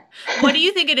from there. What do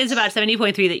you think it is about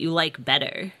 70.3 that you like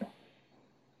better?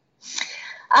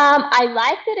 I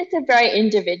like that it's a very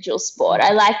individual sport.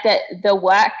 I like that the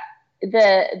work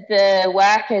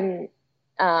and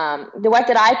the work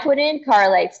that I put in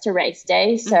correlates to race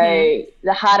day. So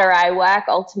the harder I work,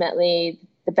 ultimately,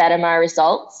 the better my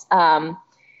results.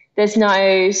 There's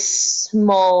no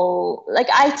small, like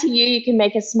ITU, you can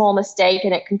make a small mistake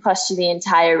and it can cost you the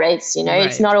entire race. Right.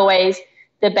 It's not always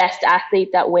the best athlete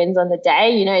that wins on the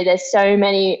day. There's so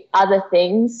many other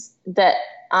things that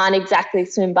aren't exactly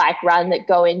swim, bike, run that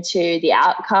go into the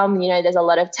outcome. There's a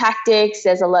lot of tactics,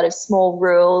 there's a lot of small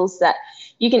rules that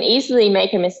you can easily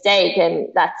make a mistake and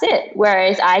that's it.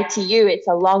 Whereas ITU, it's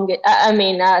a longer,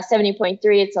 70.3,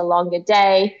 it's a longer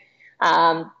day.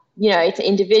 It's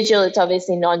individual, it's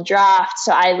obviously non-draft.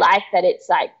 So I like that it's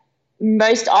like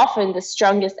most often the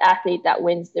strongest athlete that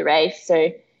wins the race.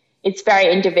 So it's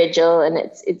very individual, and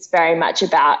it's very much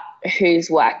about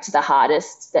who's worked the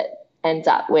hardest that ends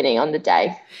up winning on the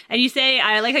day. And you say,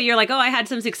 I like how you're like, oh, I had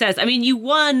some success. I mean, you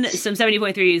won some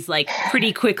 70.3s like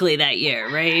pretty quickly that year,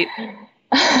 right?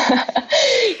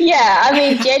 Yeah, I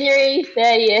mean, January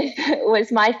 30th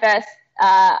was my first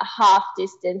half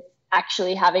distance,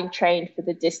 actually having trained for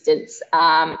the distance.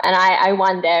 And I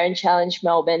won there and challenged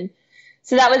Melbourne.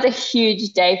 So that was a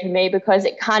huge day for me, because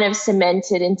it kind of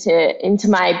cemented into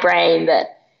my brain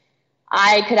that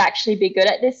I could actually be good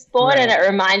at this sport. Right. And it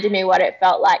reminded me what it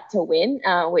felt like to win,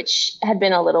 which had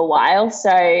been a little while. So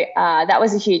that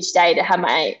was a huge day to have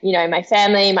my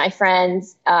family, my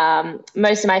friends.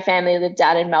 Most of my family lived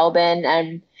down in Melbourne,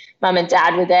 and mum and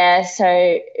dad were there. So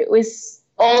it was,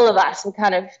 all of us were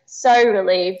kind of so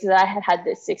relieved that I had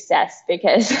this success,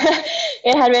 because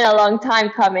it had been a long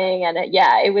time coming, and it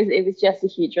was just a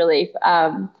huge relief.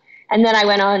 And then I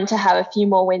went on to have a few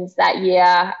more wins that year.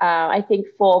 I think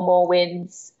 4 more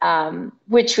wins,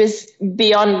 which was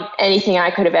beyond anything I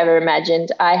could have ever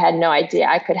imagined. I had no idea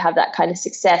I could have that kind of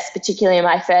success, particularly in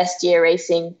my first year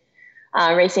racing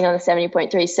on the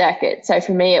 70.3 circuit. So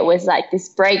for me, it was like this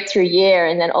breakthrough year,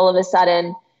 and then all of a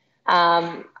sudden,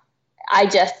 I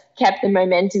just kept the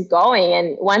momentum going.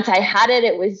 And once I had it,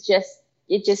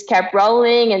 it just kept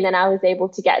rolling. And then I was able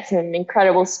to get some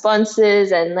incredible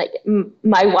sponsors, and like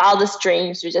my wildest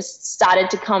dreams were just started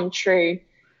to come true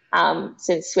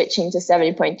since switching to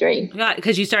 70.3. Yeah,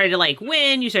 because you started to like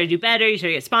win, you started to do better, you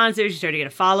started to get sponsors, you started to get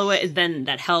to follow it, and then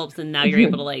that helps. And now you're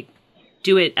able to like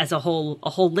do it as a whole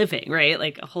living, right?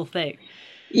 Like a whole thing.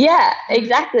 Yeah,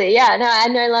 exactly. Yeah, no, I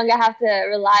no longer have to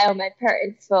rely on my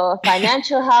parents for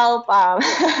financial help. I'm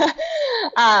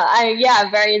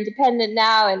very independent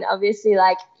now, and obviously,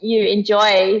 like, you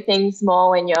enjoy things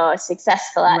more when you're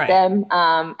successful at them.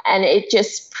 And it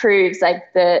just proves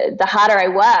like the harder I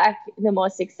work, the more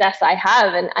success I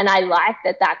have, and I like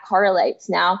that correlates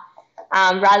now,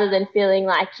 rather than feeling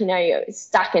like you're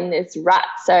stuck in this rut.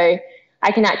 So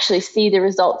I can actually see the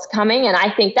results coming. And I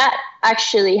think that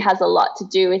actually has a lot to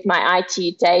do with my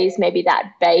ITU days. Maybe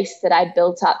that base that I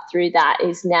built up through that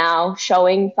is now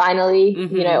showing finally,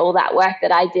 all that work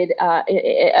that I did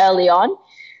early on.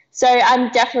 So I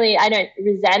don't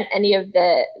resent any of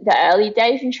the early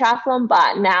days in triathlon,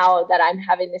 but now that I'm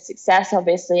having the success,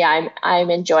 obviously I'm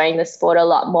enjoying the sport a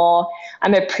lot more.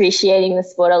 I'm appreciating the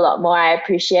sport a lot more. I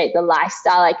appreciate the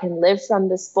lifestyle I can live from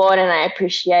the sport, and I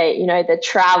appreciate, the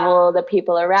travel, the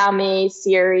people around me,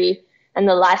 Siri, and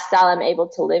the lifestyle I'm able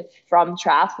to live from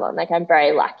triathlon. Like, I'm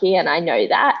very lucky, and I know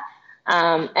that.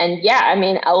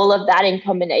 All of that in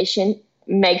combination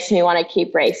makes me want to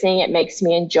keep racing. It makes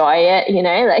me enjoy it,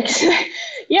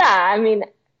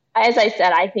 as I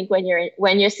said, I think when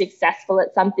you're successful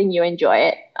at something, you enjoy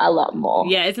it a lot more.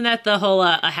 Yeah, isn't that the whole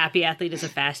a happy athlete is a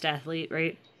fast athlete,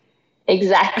 right?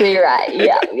 Exactly right.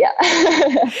 Yeah, yeah.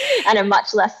 And a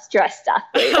much less stressed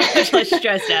athlete. Much less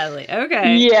stressed athlete.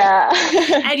 Okay. Yeah.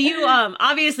 And you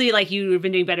obviously like you've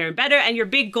been doing better and better, and your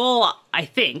big goal, I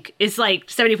think, is like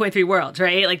 70.3 worlds,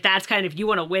 right? Like that's kind of, you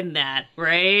want to win that,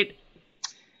 right?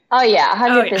 Oh yeah,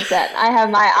 100%. I have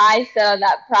my eyes set on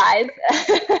that prize,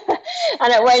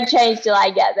 and it won't change till I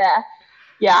get there.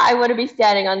 Yeah, I want to be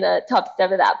standing on the top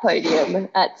step of that podium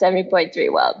at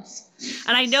 70.3 worlds.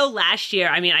 And I know last year,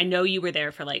 I mean, I know you were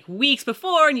there for like weeks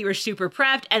before and you were super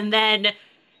prepped, and then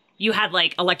you had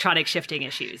like electronic shifting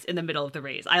issues in the middle of the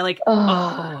race.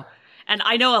 And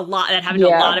I know a lot that happened to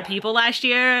a lot of people last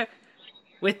year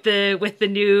with the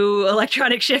new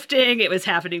electronic shifting. It was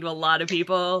happening to a lot of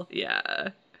people. Yeah.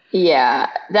 Yeah,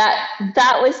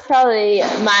 that was probably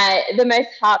the most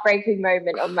heartbreaking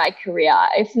moment of my career,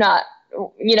 if not,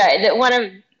 one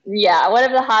of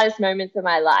the hardest moments of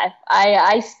my life.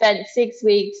 I spent 6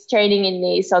 weeks training in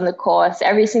Nice on the course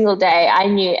every single day. I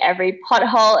knew every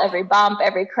pothole, every bump,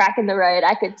 every crack in the road.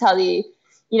 I could tell you,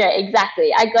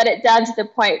 exactly. I got it down to the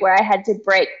point where I had to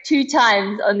brake 2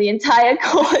 times on the entire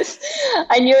course.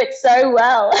 I knew it so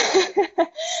well.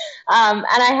 And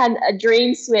I had a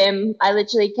dream swim. I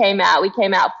literally we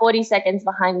came out 40 seconds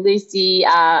behind Lucy.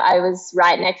 I was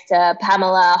right next to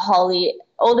Pamela, Holly,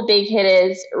 all the big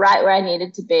hitters, right where I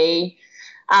needed to be.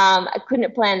 I couldn't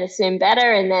have planned the swim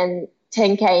better. And then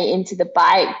 10K into the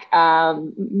bike,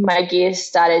 my gears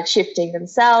started shifting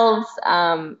themselves.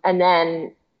 And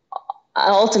then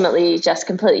ultimately just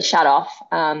completely shut off.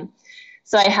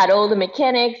 So I had all the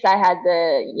mechanics, I had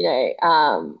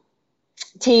the,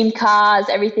 team cars,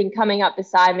 everything coming up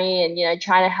beside me and,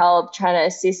 trying to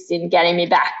assist in getting me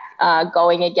back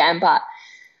going again. But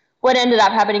what ended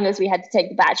up happening was we had to take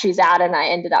the batteries out, and I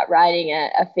ended up riding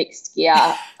a fixed gear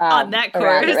on that course.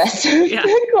 Around the rest of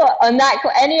the course. On that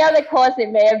any other course, it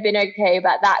may have been okay,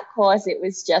 but that course, it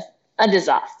was just a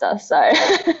disaster. So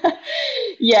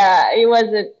yeah, it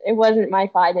wasn't my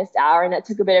finest hour, and it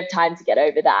took a bit of time to get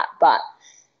over that. But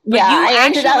yeah, you I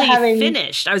ended up having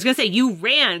finished. I was going to say you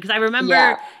ran, because I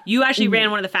remember you actually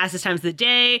ran one of the fastest times of the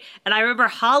day. And I remember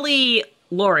Holly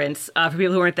Lawrence, for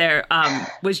people who weren't there,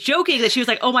 was joking that she was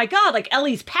like, oh my God, like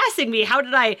Ellie's passing me.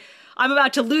 I'm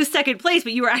about to lose second place,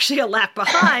 but you were actually a lap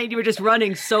behind. You were just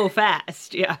running so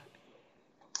fast. Yeah.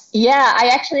 Yeah, I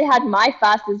actually had my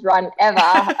fastest run ever.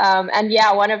 And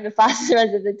one of the fastest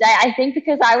runs of the day. I think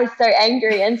because I was so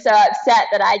angry and so upset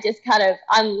that I just kind of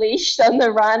unleashed on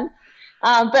the run.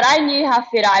 But I knew how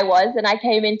fit I was, and I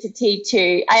came into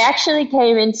T2. I actually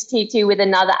came into T2 with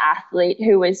another athlete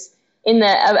who was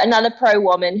another pro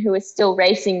woman who was still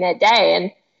racing their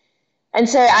day. And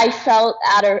so I felt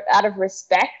out of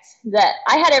respect that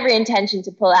I had every intention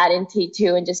to pull out in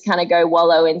T2 and just kind of go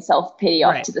wallow in self-pity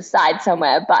off to the side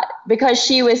somewhere. But because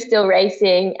she was still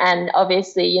racing, and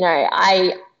obviously,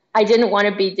 I didn't want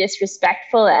to be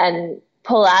disrespectful and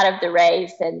pull out of the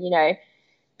race and,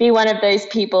 be one of those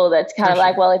people that's kind of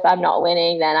like, well, if I'm not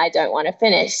winning, then I don't want to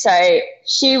finish. So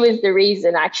she was the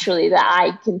reason actually that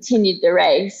I continued the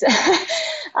race. So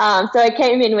I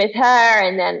came in with her,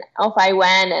 and then off I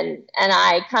went, and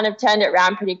I kind of turned it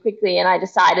around pretty quickly. And I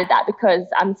decided that because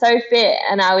I'm so fit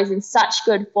and I was in such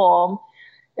good form,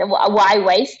 then why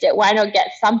waste it? Why not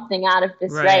get something out of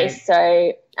this race?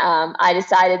 So I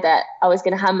decided that I was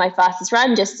going to have my fastest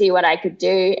run, just see what I could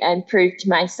do and prove to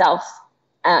myself,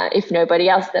 if nobody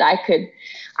else, that I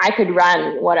could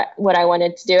run what I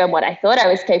wanted to do and what I thought I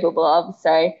was capable of.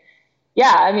 So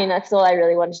yeah, I mean, that's all I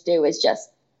really wanted to do, was just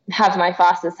have my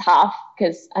fastest half,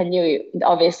 because I knew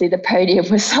obviously the podium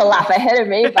was a lap ahead of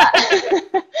me, but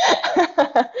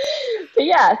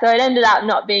yeah, so it ended up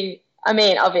not being, I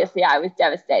mean, obviously I was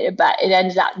devastated, but it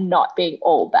ended up not being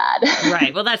all bad.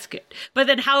 Right. Well, that's good. But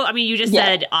then you just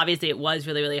said, obviously it was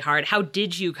really, really hard. How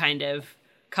did you kind of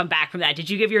come back from that? Did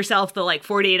you give yourself the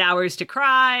 48 hours to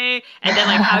cry? And then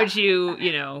how did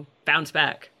you, bounce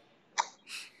back?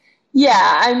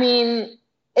 Yeah, I mean,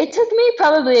 it took me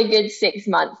probably a good 6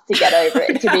 months to get over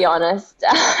it, to be honest.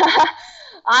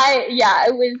 I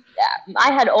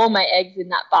had all my eggs in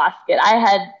that basket. I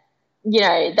had,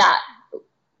 that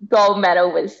gold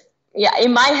medal was,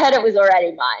 in my head it was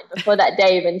already mine before that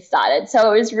day even started.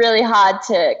 So it was really hard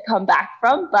to come back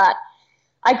from, but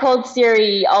I called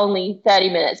Siri only 30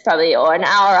 minutes probably, or an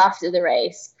hour after the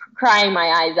race, crying my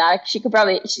eyes out. She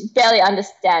barely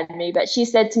understand me, but she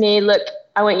said to me, look,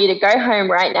 I want you to go home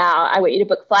right now. I want you to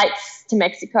book flights to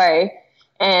Mexico,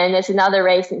 and there's another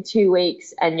race in 2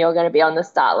 weeks, and you're going to be on the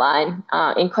start line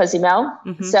in Cozumel.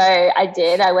 Mm-hmm. So I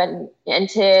did. I went and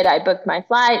entered. I booked my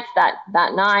flights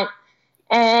that night,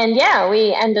 And yeah,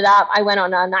 I went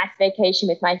on a nice vacation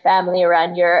with my family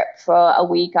around Europe for a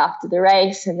week after the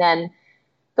race, and then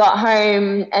got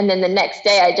home. And then the next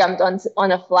day I jumped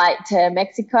on a flight to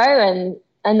Mexico,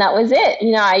 and that was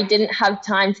it. I didn't have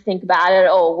time to think about it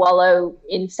or wallow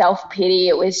in self-pity.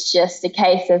 It was just a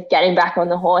case of getting back on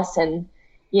the horse and,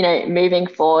 moving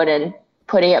forward and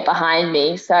putting it behind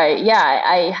me. So yeah,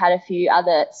 I had a few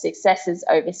other successes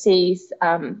overseas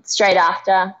straight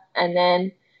after. And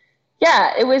then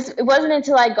yeah, it wasn't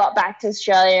until I got back to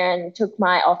Australia and took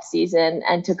my off season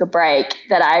and took a break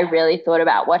that I really thought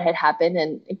about what had happened,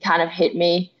 and it kind of hit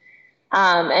me.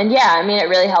 And yeah, I mean, it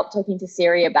really helped talking to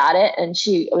Siri about it, and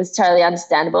it was totally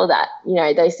understandable that,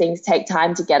 those things take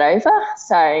time to get over.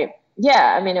 So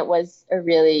yeah, I mean, it was a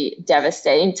really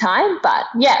devastating time, but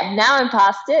yeah, now I'm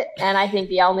past it, and I think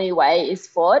the only way is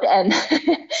forward. And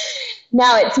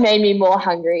now it's made me more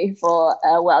hungry for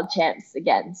world champs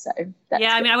again. So that's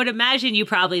I mean, I would imagine you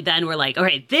probably then were like,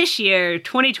 okay, this year,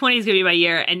 2020 is going to be my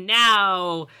year. And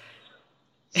now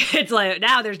it's like,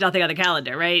 now there's nothing on the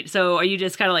calendar, right? So are you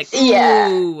just kind of like,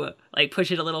 ooh, like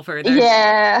push it a little further?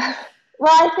 Yeah.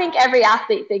 Well, I think every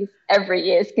athlete thinks every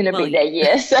year is going to be their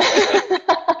year. So.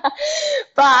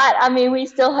 But I mean, we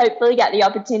still hopefully get the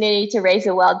opportunity to race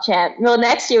a world champ. Well,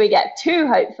 next year we get 2,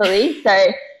 hopefully.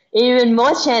 So even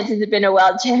more chances of being a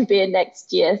world champion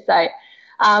next year. So,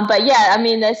 but yeah, I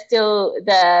mean, there's still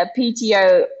the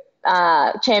PTO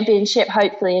championship,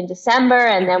 hopefully in December.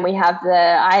 And then we have the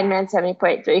Ironman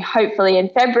 70.3, hopefully in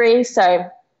February. So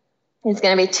there's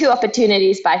going to be 2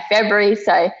 opportunities by February.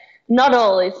 So not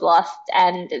all is lost.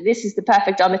 And this is the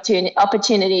perfect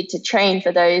opportunity to train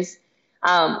for those.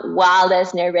 While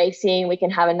there's no racing, we can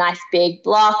have a nice big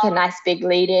block, a nice big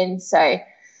lead in. So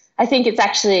I think it's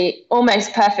actually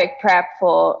almost perfect prep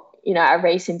for, a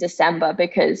race in December,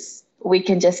 because we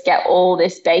can just get all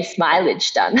this base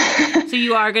mileage done. So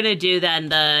you are going to do then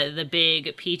the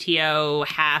big PTO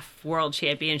half world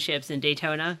championships in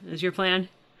Daytona is your plan?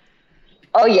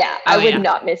 Oh yeah, I would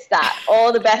not miss that.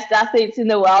 All the best athletes in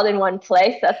the world in one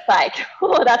place. That's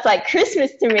like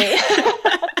Christmas to me.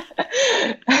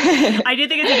 I do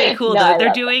think it's going to be cool though.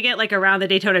 They're doing it like around the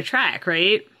Daytona track,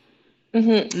 right?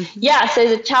 Mm-hmm. Mm-hmm. Yeah, so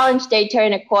the Challenge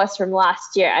Daytona course from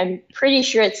last year, I'm pretty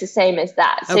sure it's the same as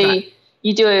that. So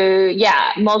you do,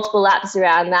 multiple laps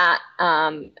around that.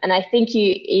 And I think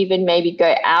you even maybe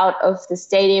go out of the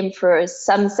stadium for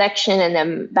some section and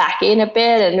then back in a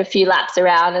bit and a few laps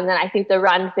around. And then I think the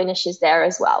run finishes there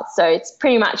as well. So it's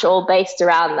pretty much all based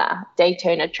around the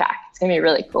Daytona track. It's going to be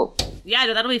really cool. Yeah,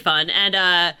 no, that'll be fun.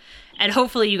 And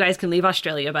hopefully you guys can leave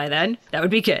Australia by then. That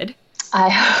would be good. I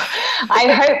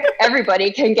hope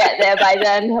everybody can get there by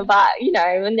then, but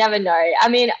we'll never know. I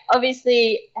mean,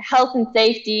 obviously health and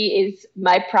safety is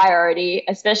my priority,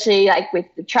 especially like with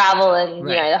the travel and,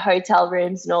 the hotel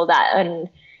rooms and all that, and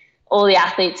all the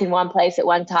athletes in one place at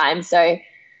one time. So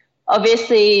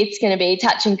obviously it's going to be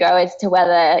touch and go as to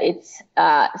whether it's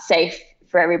safe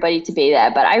for everybody to be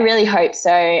there. But I really hope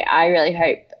so. I really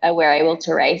hope we're able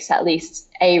to race at least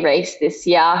a race this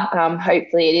year.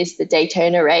 Hopefully it is the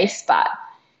Daytona race, but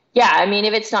yeah, I mean,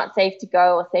 if it's not safe to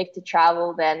go or safe to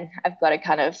travel, then I've got to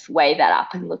kind of weigh that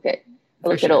up and look at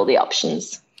all the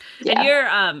options. Yeah.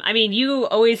 And you're, you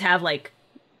always have like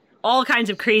all kinds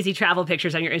of crazy travel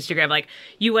pictures on your Instagram. Like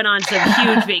you went on some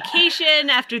huge vacation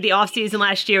after the off season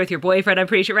last year with your boyfriend, I'm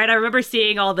pretty sure, right? I remember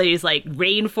seeing all these like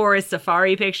rainforest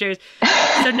safari pictures.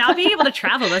 So now being able to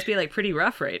travel must be like pretty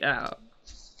rough right now.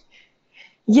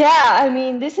 Yeah, I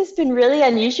mean, this has been really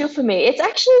unusual for me. It's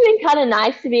actually been kind of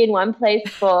nice to be in one place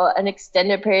for an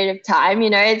extended period of time.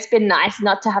 It's been nice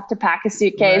not to have to pack a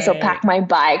suitcase or pack my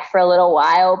bike for a little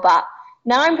while, but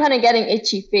now I'm kind of getting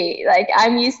itchy feet. Like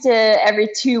I'm used to every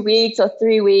 2 weeks or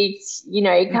 3 weeks,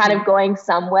 kind of going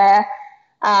somewhere.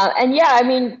 And yeah, I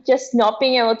mean, just not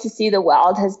being able to see the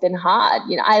world has been hard.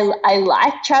 I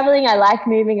like traveling. I like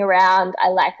moving around. I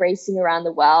like racing around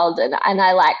the world, and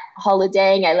I like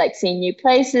holidaying. I like seeing new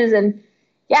places. And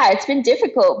yeah, it's been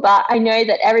difficult, but I know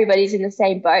that everybody's in the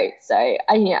same boat. So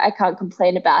I can't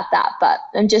complain about that, but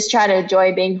I'm just trying to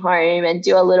enjoy being home and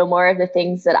do a little more of the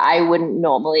things that I wouldn't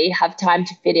normally have time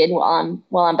to fit in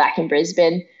while I'm back in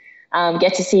Brisbane.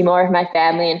 Get to see more of my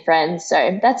family and friends.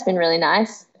 So that's been really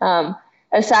nice.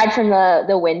 Aside from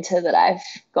the winter that I've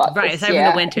got this year.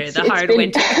 From the winter, the hard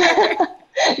winter.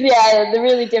 Yeah, the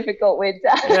really difficult winter.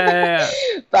 Yeah.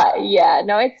 But yeah,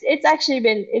 no, it's actually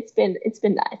been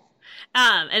nice.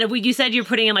 And you said you're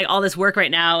putting in like all this work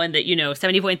right now, and that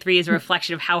 70.3 is a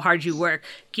reflection of how hard you work.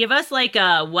 Give us like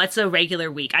what's a regular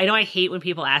week? I know I hate when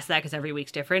people ask that because every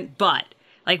week's different, but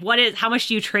like how much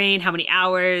do you train? How many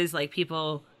hours? Like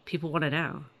people want to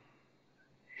know.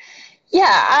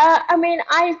 I mean,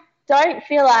 I don't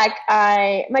feel like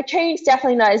my training's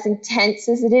definitely not as intense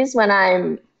as it is when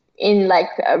I'm in like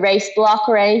a race block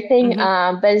or anything.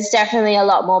 But it's definitely a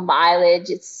lot more mileage.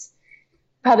 It's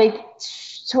probably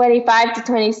 25 to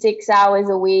 26 hours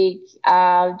a week.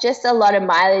 Just a lot of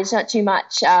mileage, not too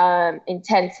much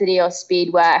intensity or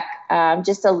speed work,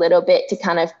 just a little bit to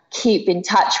kind of keep in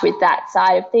touch with that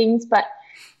side of things. But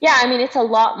yeah, I mean, it's a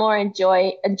lot more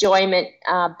enjoyment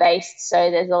based. So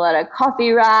there's a lot of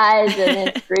coffee rides and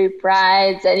there's group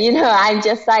rides. And, I'm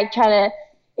just like trying to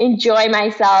enjoy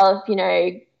myself,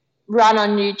 run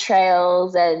on new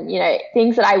trails and,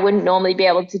 things that I wouldn't normally be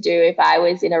able to do if I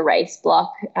was in a race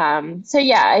block. So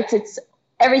yeah, it's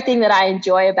everything that I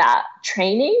enjoy about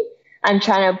training. I'm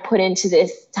trying to put into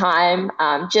this time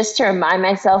just to remind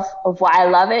myself of why I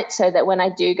love it, so that when I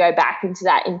do go back into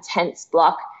that intense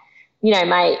block,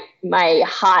 my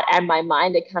heart and my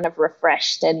mind are kind of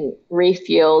refreshed and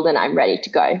refueled and I'm ready to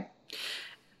go.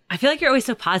 I feel like you're always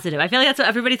so positive. I feel like that's what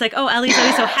everybody's like, oh, Ellie's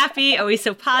always so happy, always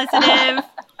so positive.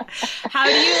 How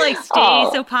do you stay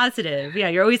so positive? Yeah,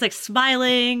 you're always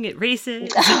smiling at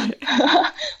races.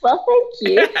 Well, thank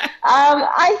you.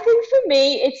 I think for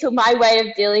me, it's my way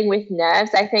of dealing with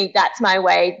nerves. I think that's my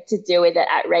way to deal with it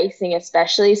at racing,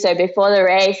 especially. So before the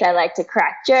race, I like to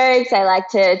crack jokes. I like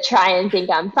to try and think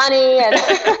I'm funny. And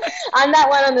I'm that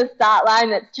one on the start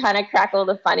line that's trying to crack all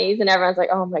the funnies and everyone's like,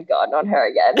 oh my God, not her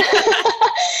again.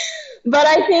 But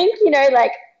I think,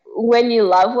 when you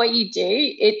love what you do,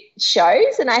 it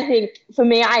shows. And I think for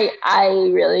me, I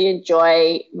really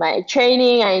enjoy my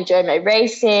training. I enjoy my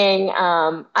racing.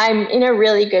 I'm in a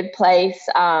really good place,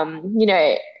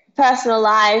 personal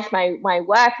life, my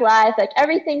work life,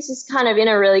 everything's just kind of in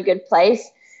a really good place.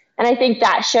 And I think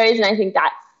that shows. And I think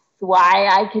that's why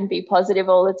I can be positive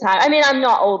all the time. I mean, I'm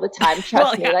not all the time,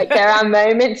 trust me. There are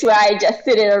moments where I just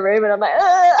sit in a room and I'm like,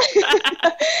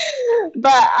 ugh.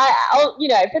 But I'll,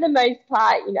 for the most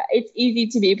part, it's easy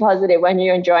to be positive when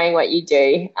you're enjoying what you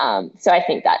do. So I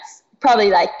think that's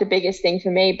probably the biggest thing for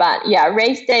me. But yeah,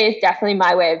 race day is definitely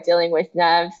my way of dealing with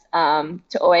nerves,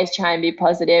 to always try and be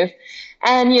positive.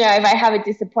 And, if I have a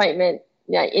disappointment,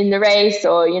 in the race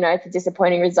or, it's a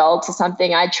disappointing result or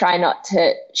something, I try not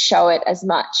to show it as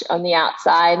much on the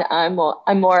outside. I'm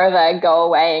more of a go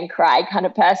away and cry kind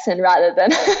of person rather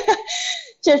than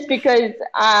just because,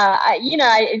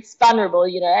 it's vulnerable.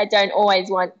 I don't always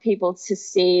want people to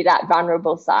see that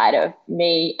vulnerable side of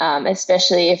me,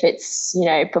 especially if it's,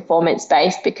 performance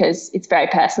based, because it's very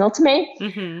personal to me.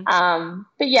 Mm-hmm.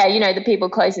 But yeah, the people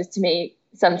closest to me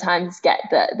sometimes get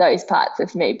those parts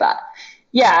of me, but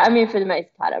yeah, I mean, for the most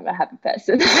part, I'm a happy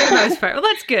person. For the most part. Well,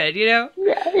 that's good, Yeah.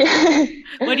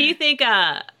 What do you think,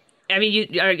 I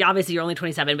mean, obviously you're only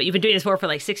 27, but you've been doing this for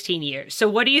 16 years. So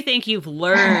what do you think you've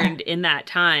learned in that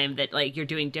time that you're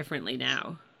doing differently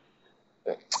now?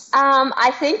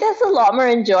 I think there's a lot more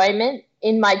enjoyment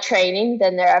in my training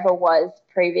than there ever was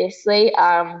previously.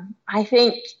 I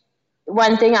think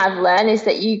one thing I've learned is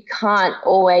that you can't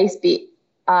always be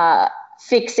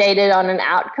fixated on an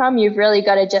outcome. You've really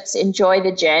got to just enjoy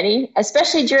the journey,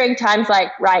 especially during times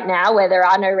like right now where there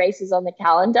are no races on the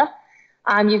calendar.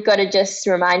 You've got to just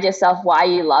remind yourself why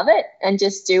you love it and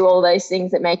just do all those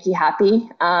things that make you happy.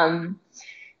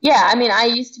 I mean, I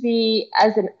used to be,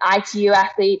 as an ITU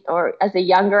athlete or as a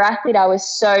younger athlete, I was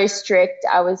so strict.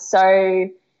 I was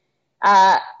so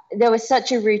there was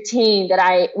such a routine that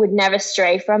I would never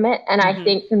stray from it. And I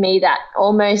think for me, that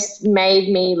almost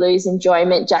made me lose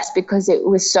enjoyment just because it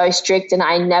was so strict and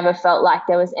I never felt like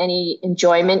there was any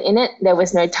enjoyment in it. There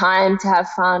was no time to have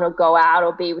fun or go out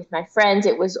or be with my friends.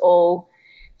 It was all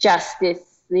just this,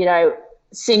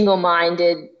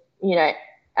 single-minded,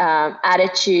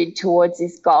 attitude towards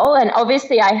this goal. And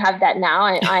obviously I have that now.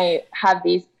 I have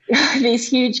these these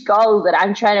huge goals that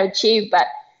I'm trying to achieve, but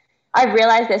I've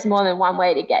realized there's more than one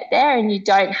way to get there, and you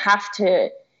don't have to,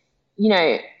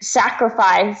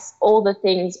 sacrifice all the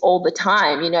things all the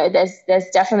time. There's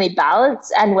definitely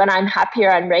balance. And when I'm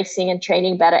happier, I'm racing and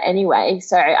training better anyway.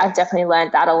 So I've definitely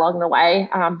learned that along the way.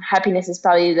 Happiness is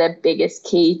probably the biggest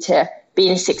key to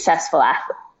being a successful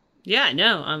athlete. Yeah, I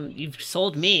know. You've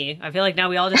sold me. I feel like now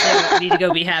we all just need to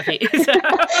go be happy. So.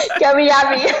 Go be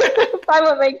happy. Find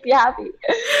what makes you happy.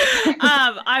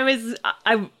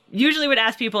 I usually would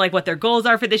ask people what their goals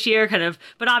are for this year,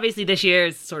 but obviously this year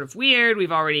is sort of weird.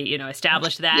 We've already,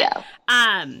 established that.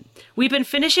 Yeah. We've been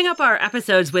finishing up our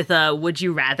episodes with a Would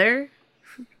You Rather?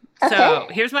 Okay. So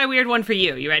here's my weird one for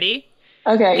you. You ready?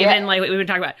 Okay. Even what we've been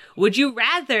talking about. Would you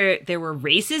rather there were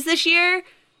races this year,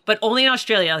 but only in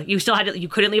Australia? You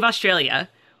couldn't leave Australia,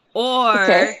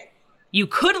 or you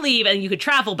could leave and you could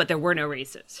travel, but there were no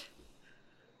races.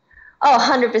 Oh,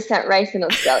 100% race in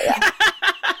Australia.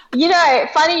 You know,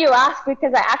 funny you ask,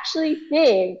 because I actually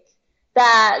think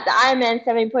that the Ironman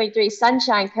 7.3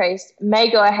 Sunshine Coast may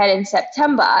go ahead in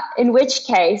September, in which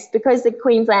case, because the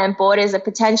Queensland borders are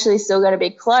potentially still going to be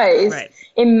closed, right,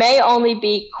 it may only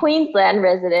be Queensland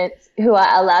residents who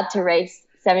are allowed to race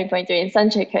 7.3 in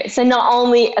Sunshine Coast. So not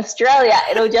only Australia,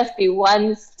 it'll just be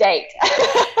one state.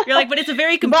 You're like, but it's a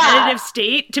very competitive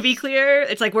state, to be clear.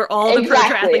 It's like where all the pro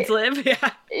triathletes live.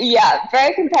 Yeah. Yeah,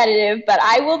 very competitive, but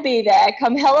I will be there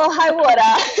come hell or high water.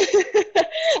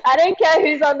 I don't care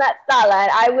who's on that start line.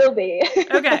 I will be. Okay.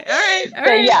 All right.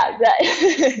 But yeah.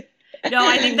 No,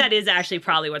 I think that is actually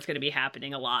probably what's going to be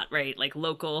happening a lot, right? Like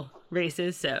local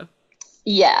races. So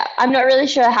yeah, I'm not really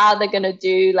sure how they're going to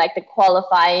do like the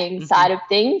qualifying side of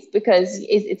things, because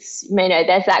it's, you know,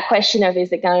 there's that question of,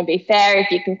 is it going to be fair if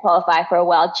you can qualify for a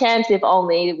world champs if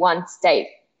only one state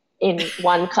in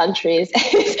one country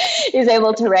is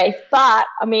able to race? But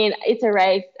I mean, it's a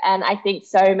race, and I think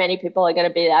so many people are going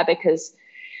to be there because,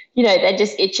 you know, they're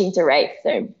just itching to race.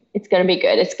 So it's going to be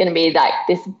good. It's going to be like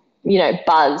this, you know,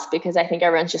 buzz, because I think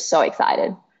everyone's just so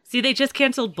excited. See, they just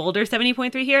canceled Boulder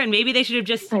 70.3 here, and maybe they should have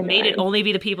just made it only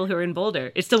be the people who are in Boulder.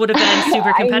 It still would have been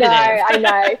super competitive. I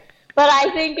know. But I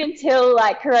think until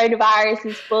like coronavirus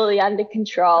is fully under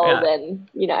control, then,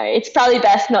 you know, it's probably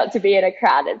best not to be in a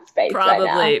crowded space right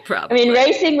now. Probably. I mean,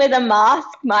 racing with a mask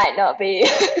might not be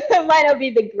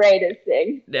the greatest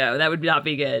thing. No, that would not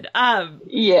be good.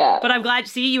 Yeah. But I'm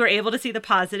glad, you were able to see the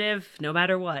positive no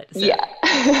matter what. So. Yeah.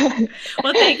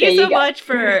 Well, thank you so much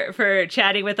for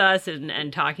chatting with us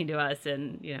and talking to us,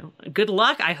 and, you know, good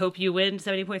luck. I hope you win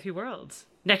 70.3 Worlds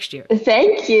next year.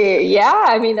 Thank you. Yeah,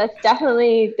 I mean, that's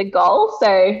definitely the goal.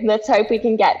 So let's hope we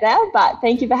can get there. But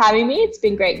thank you for having me. It's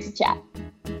been great to chat.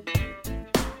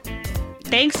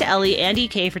 Thanks to Ellie and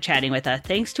EK for chatting with us.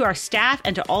 Thanks to our staff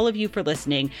and to all of you for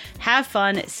listening. Have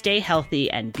fun, stay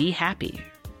healthy, and be happy.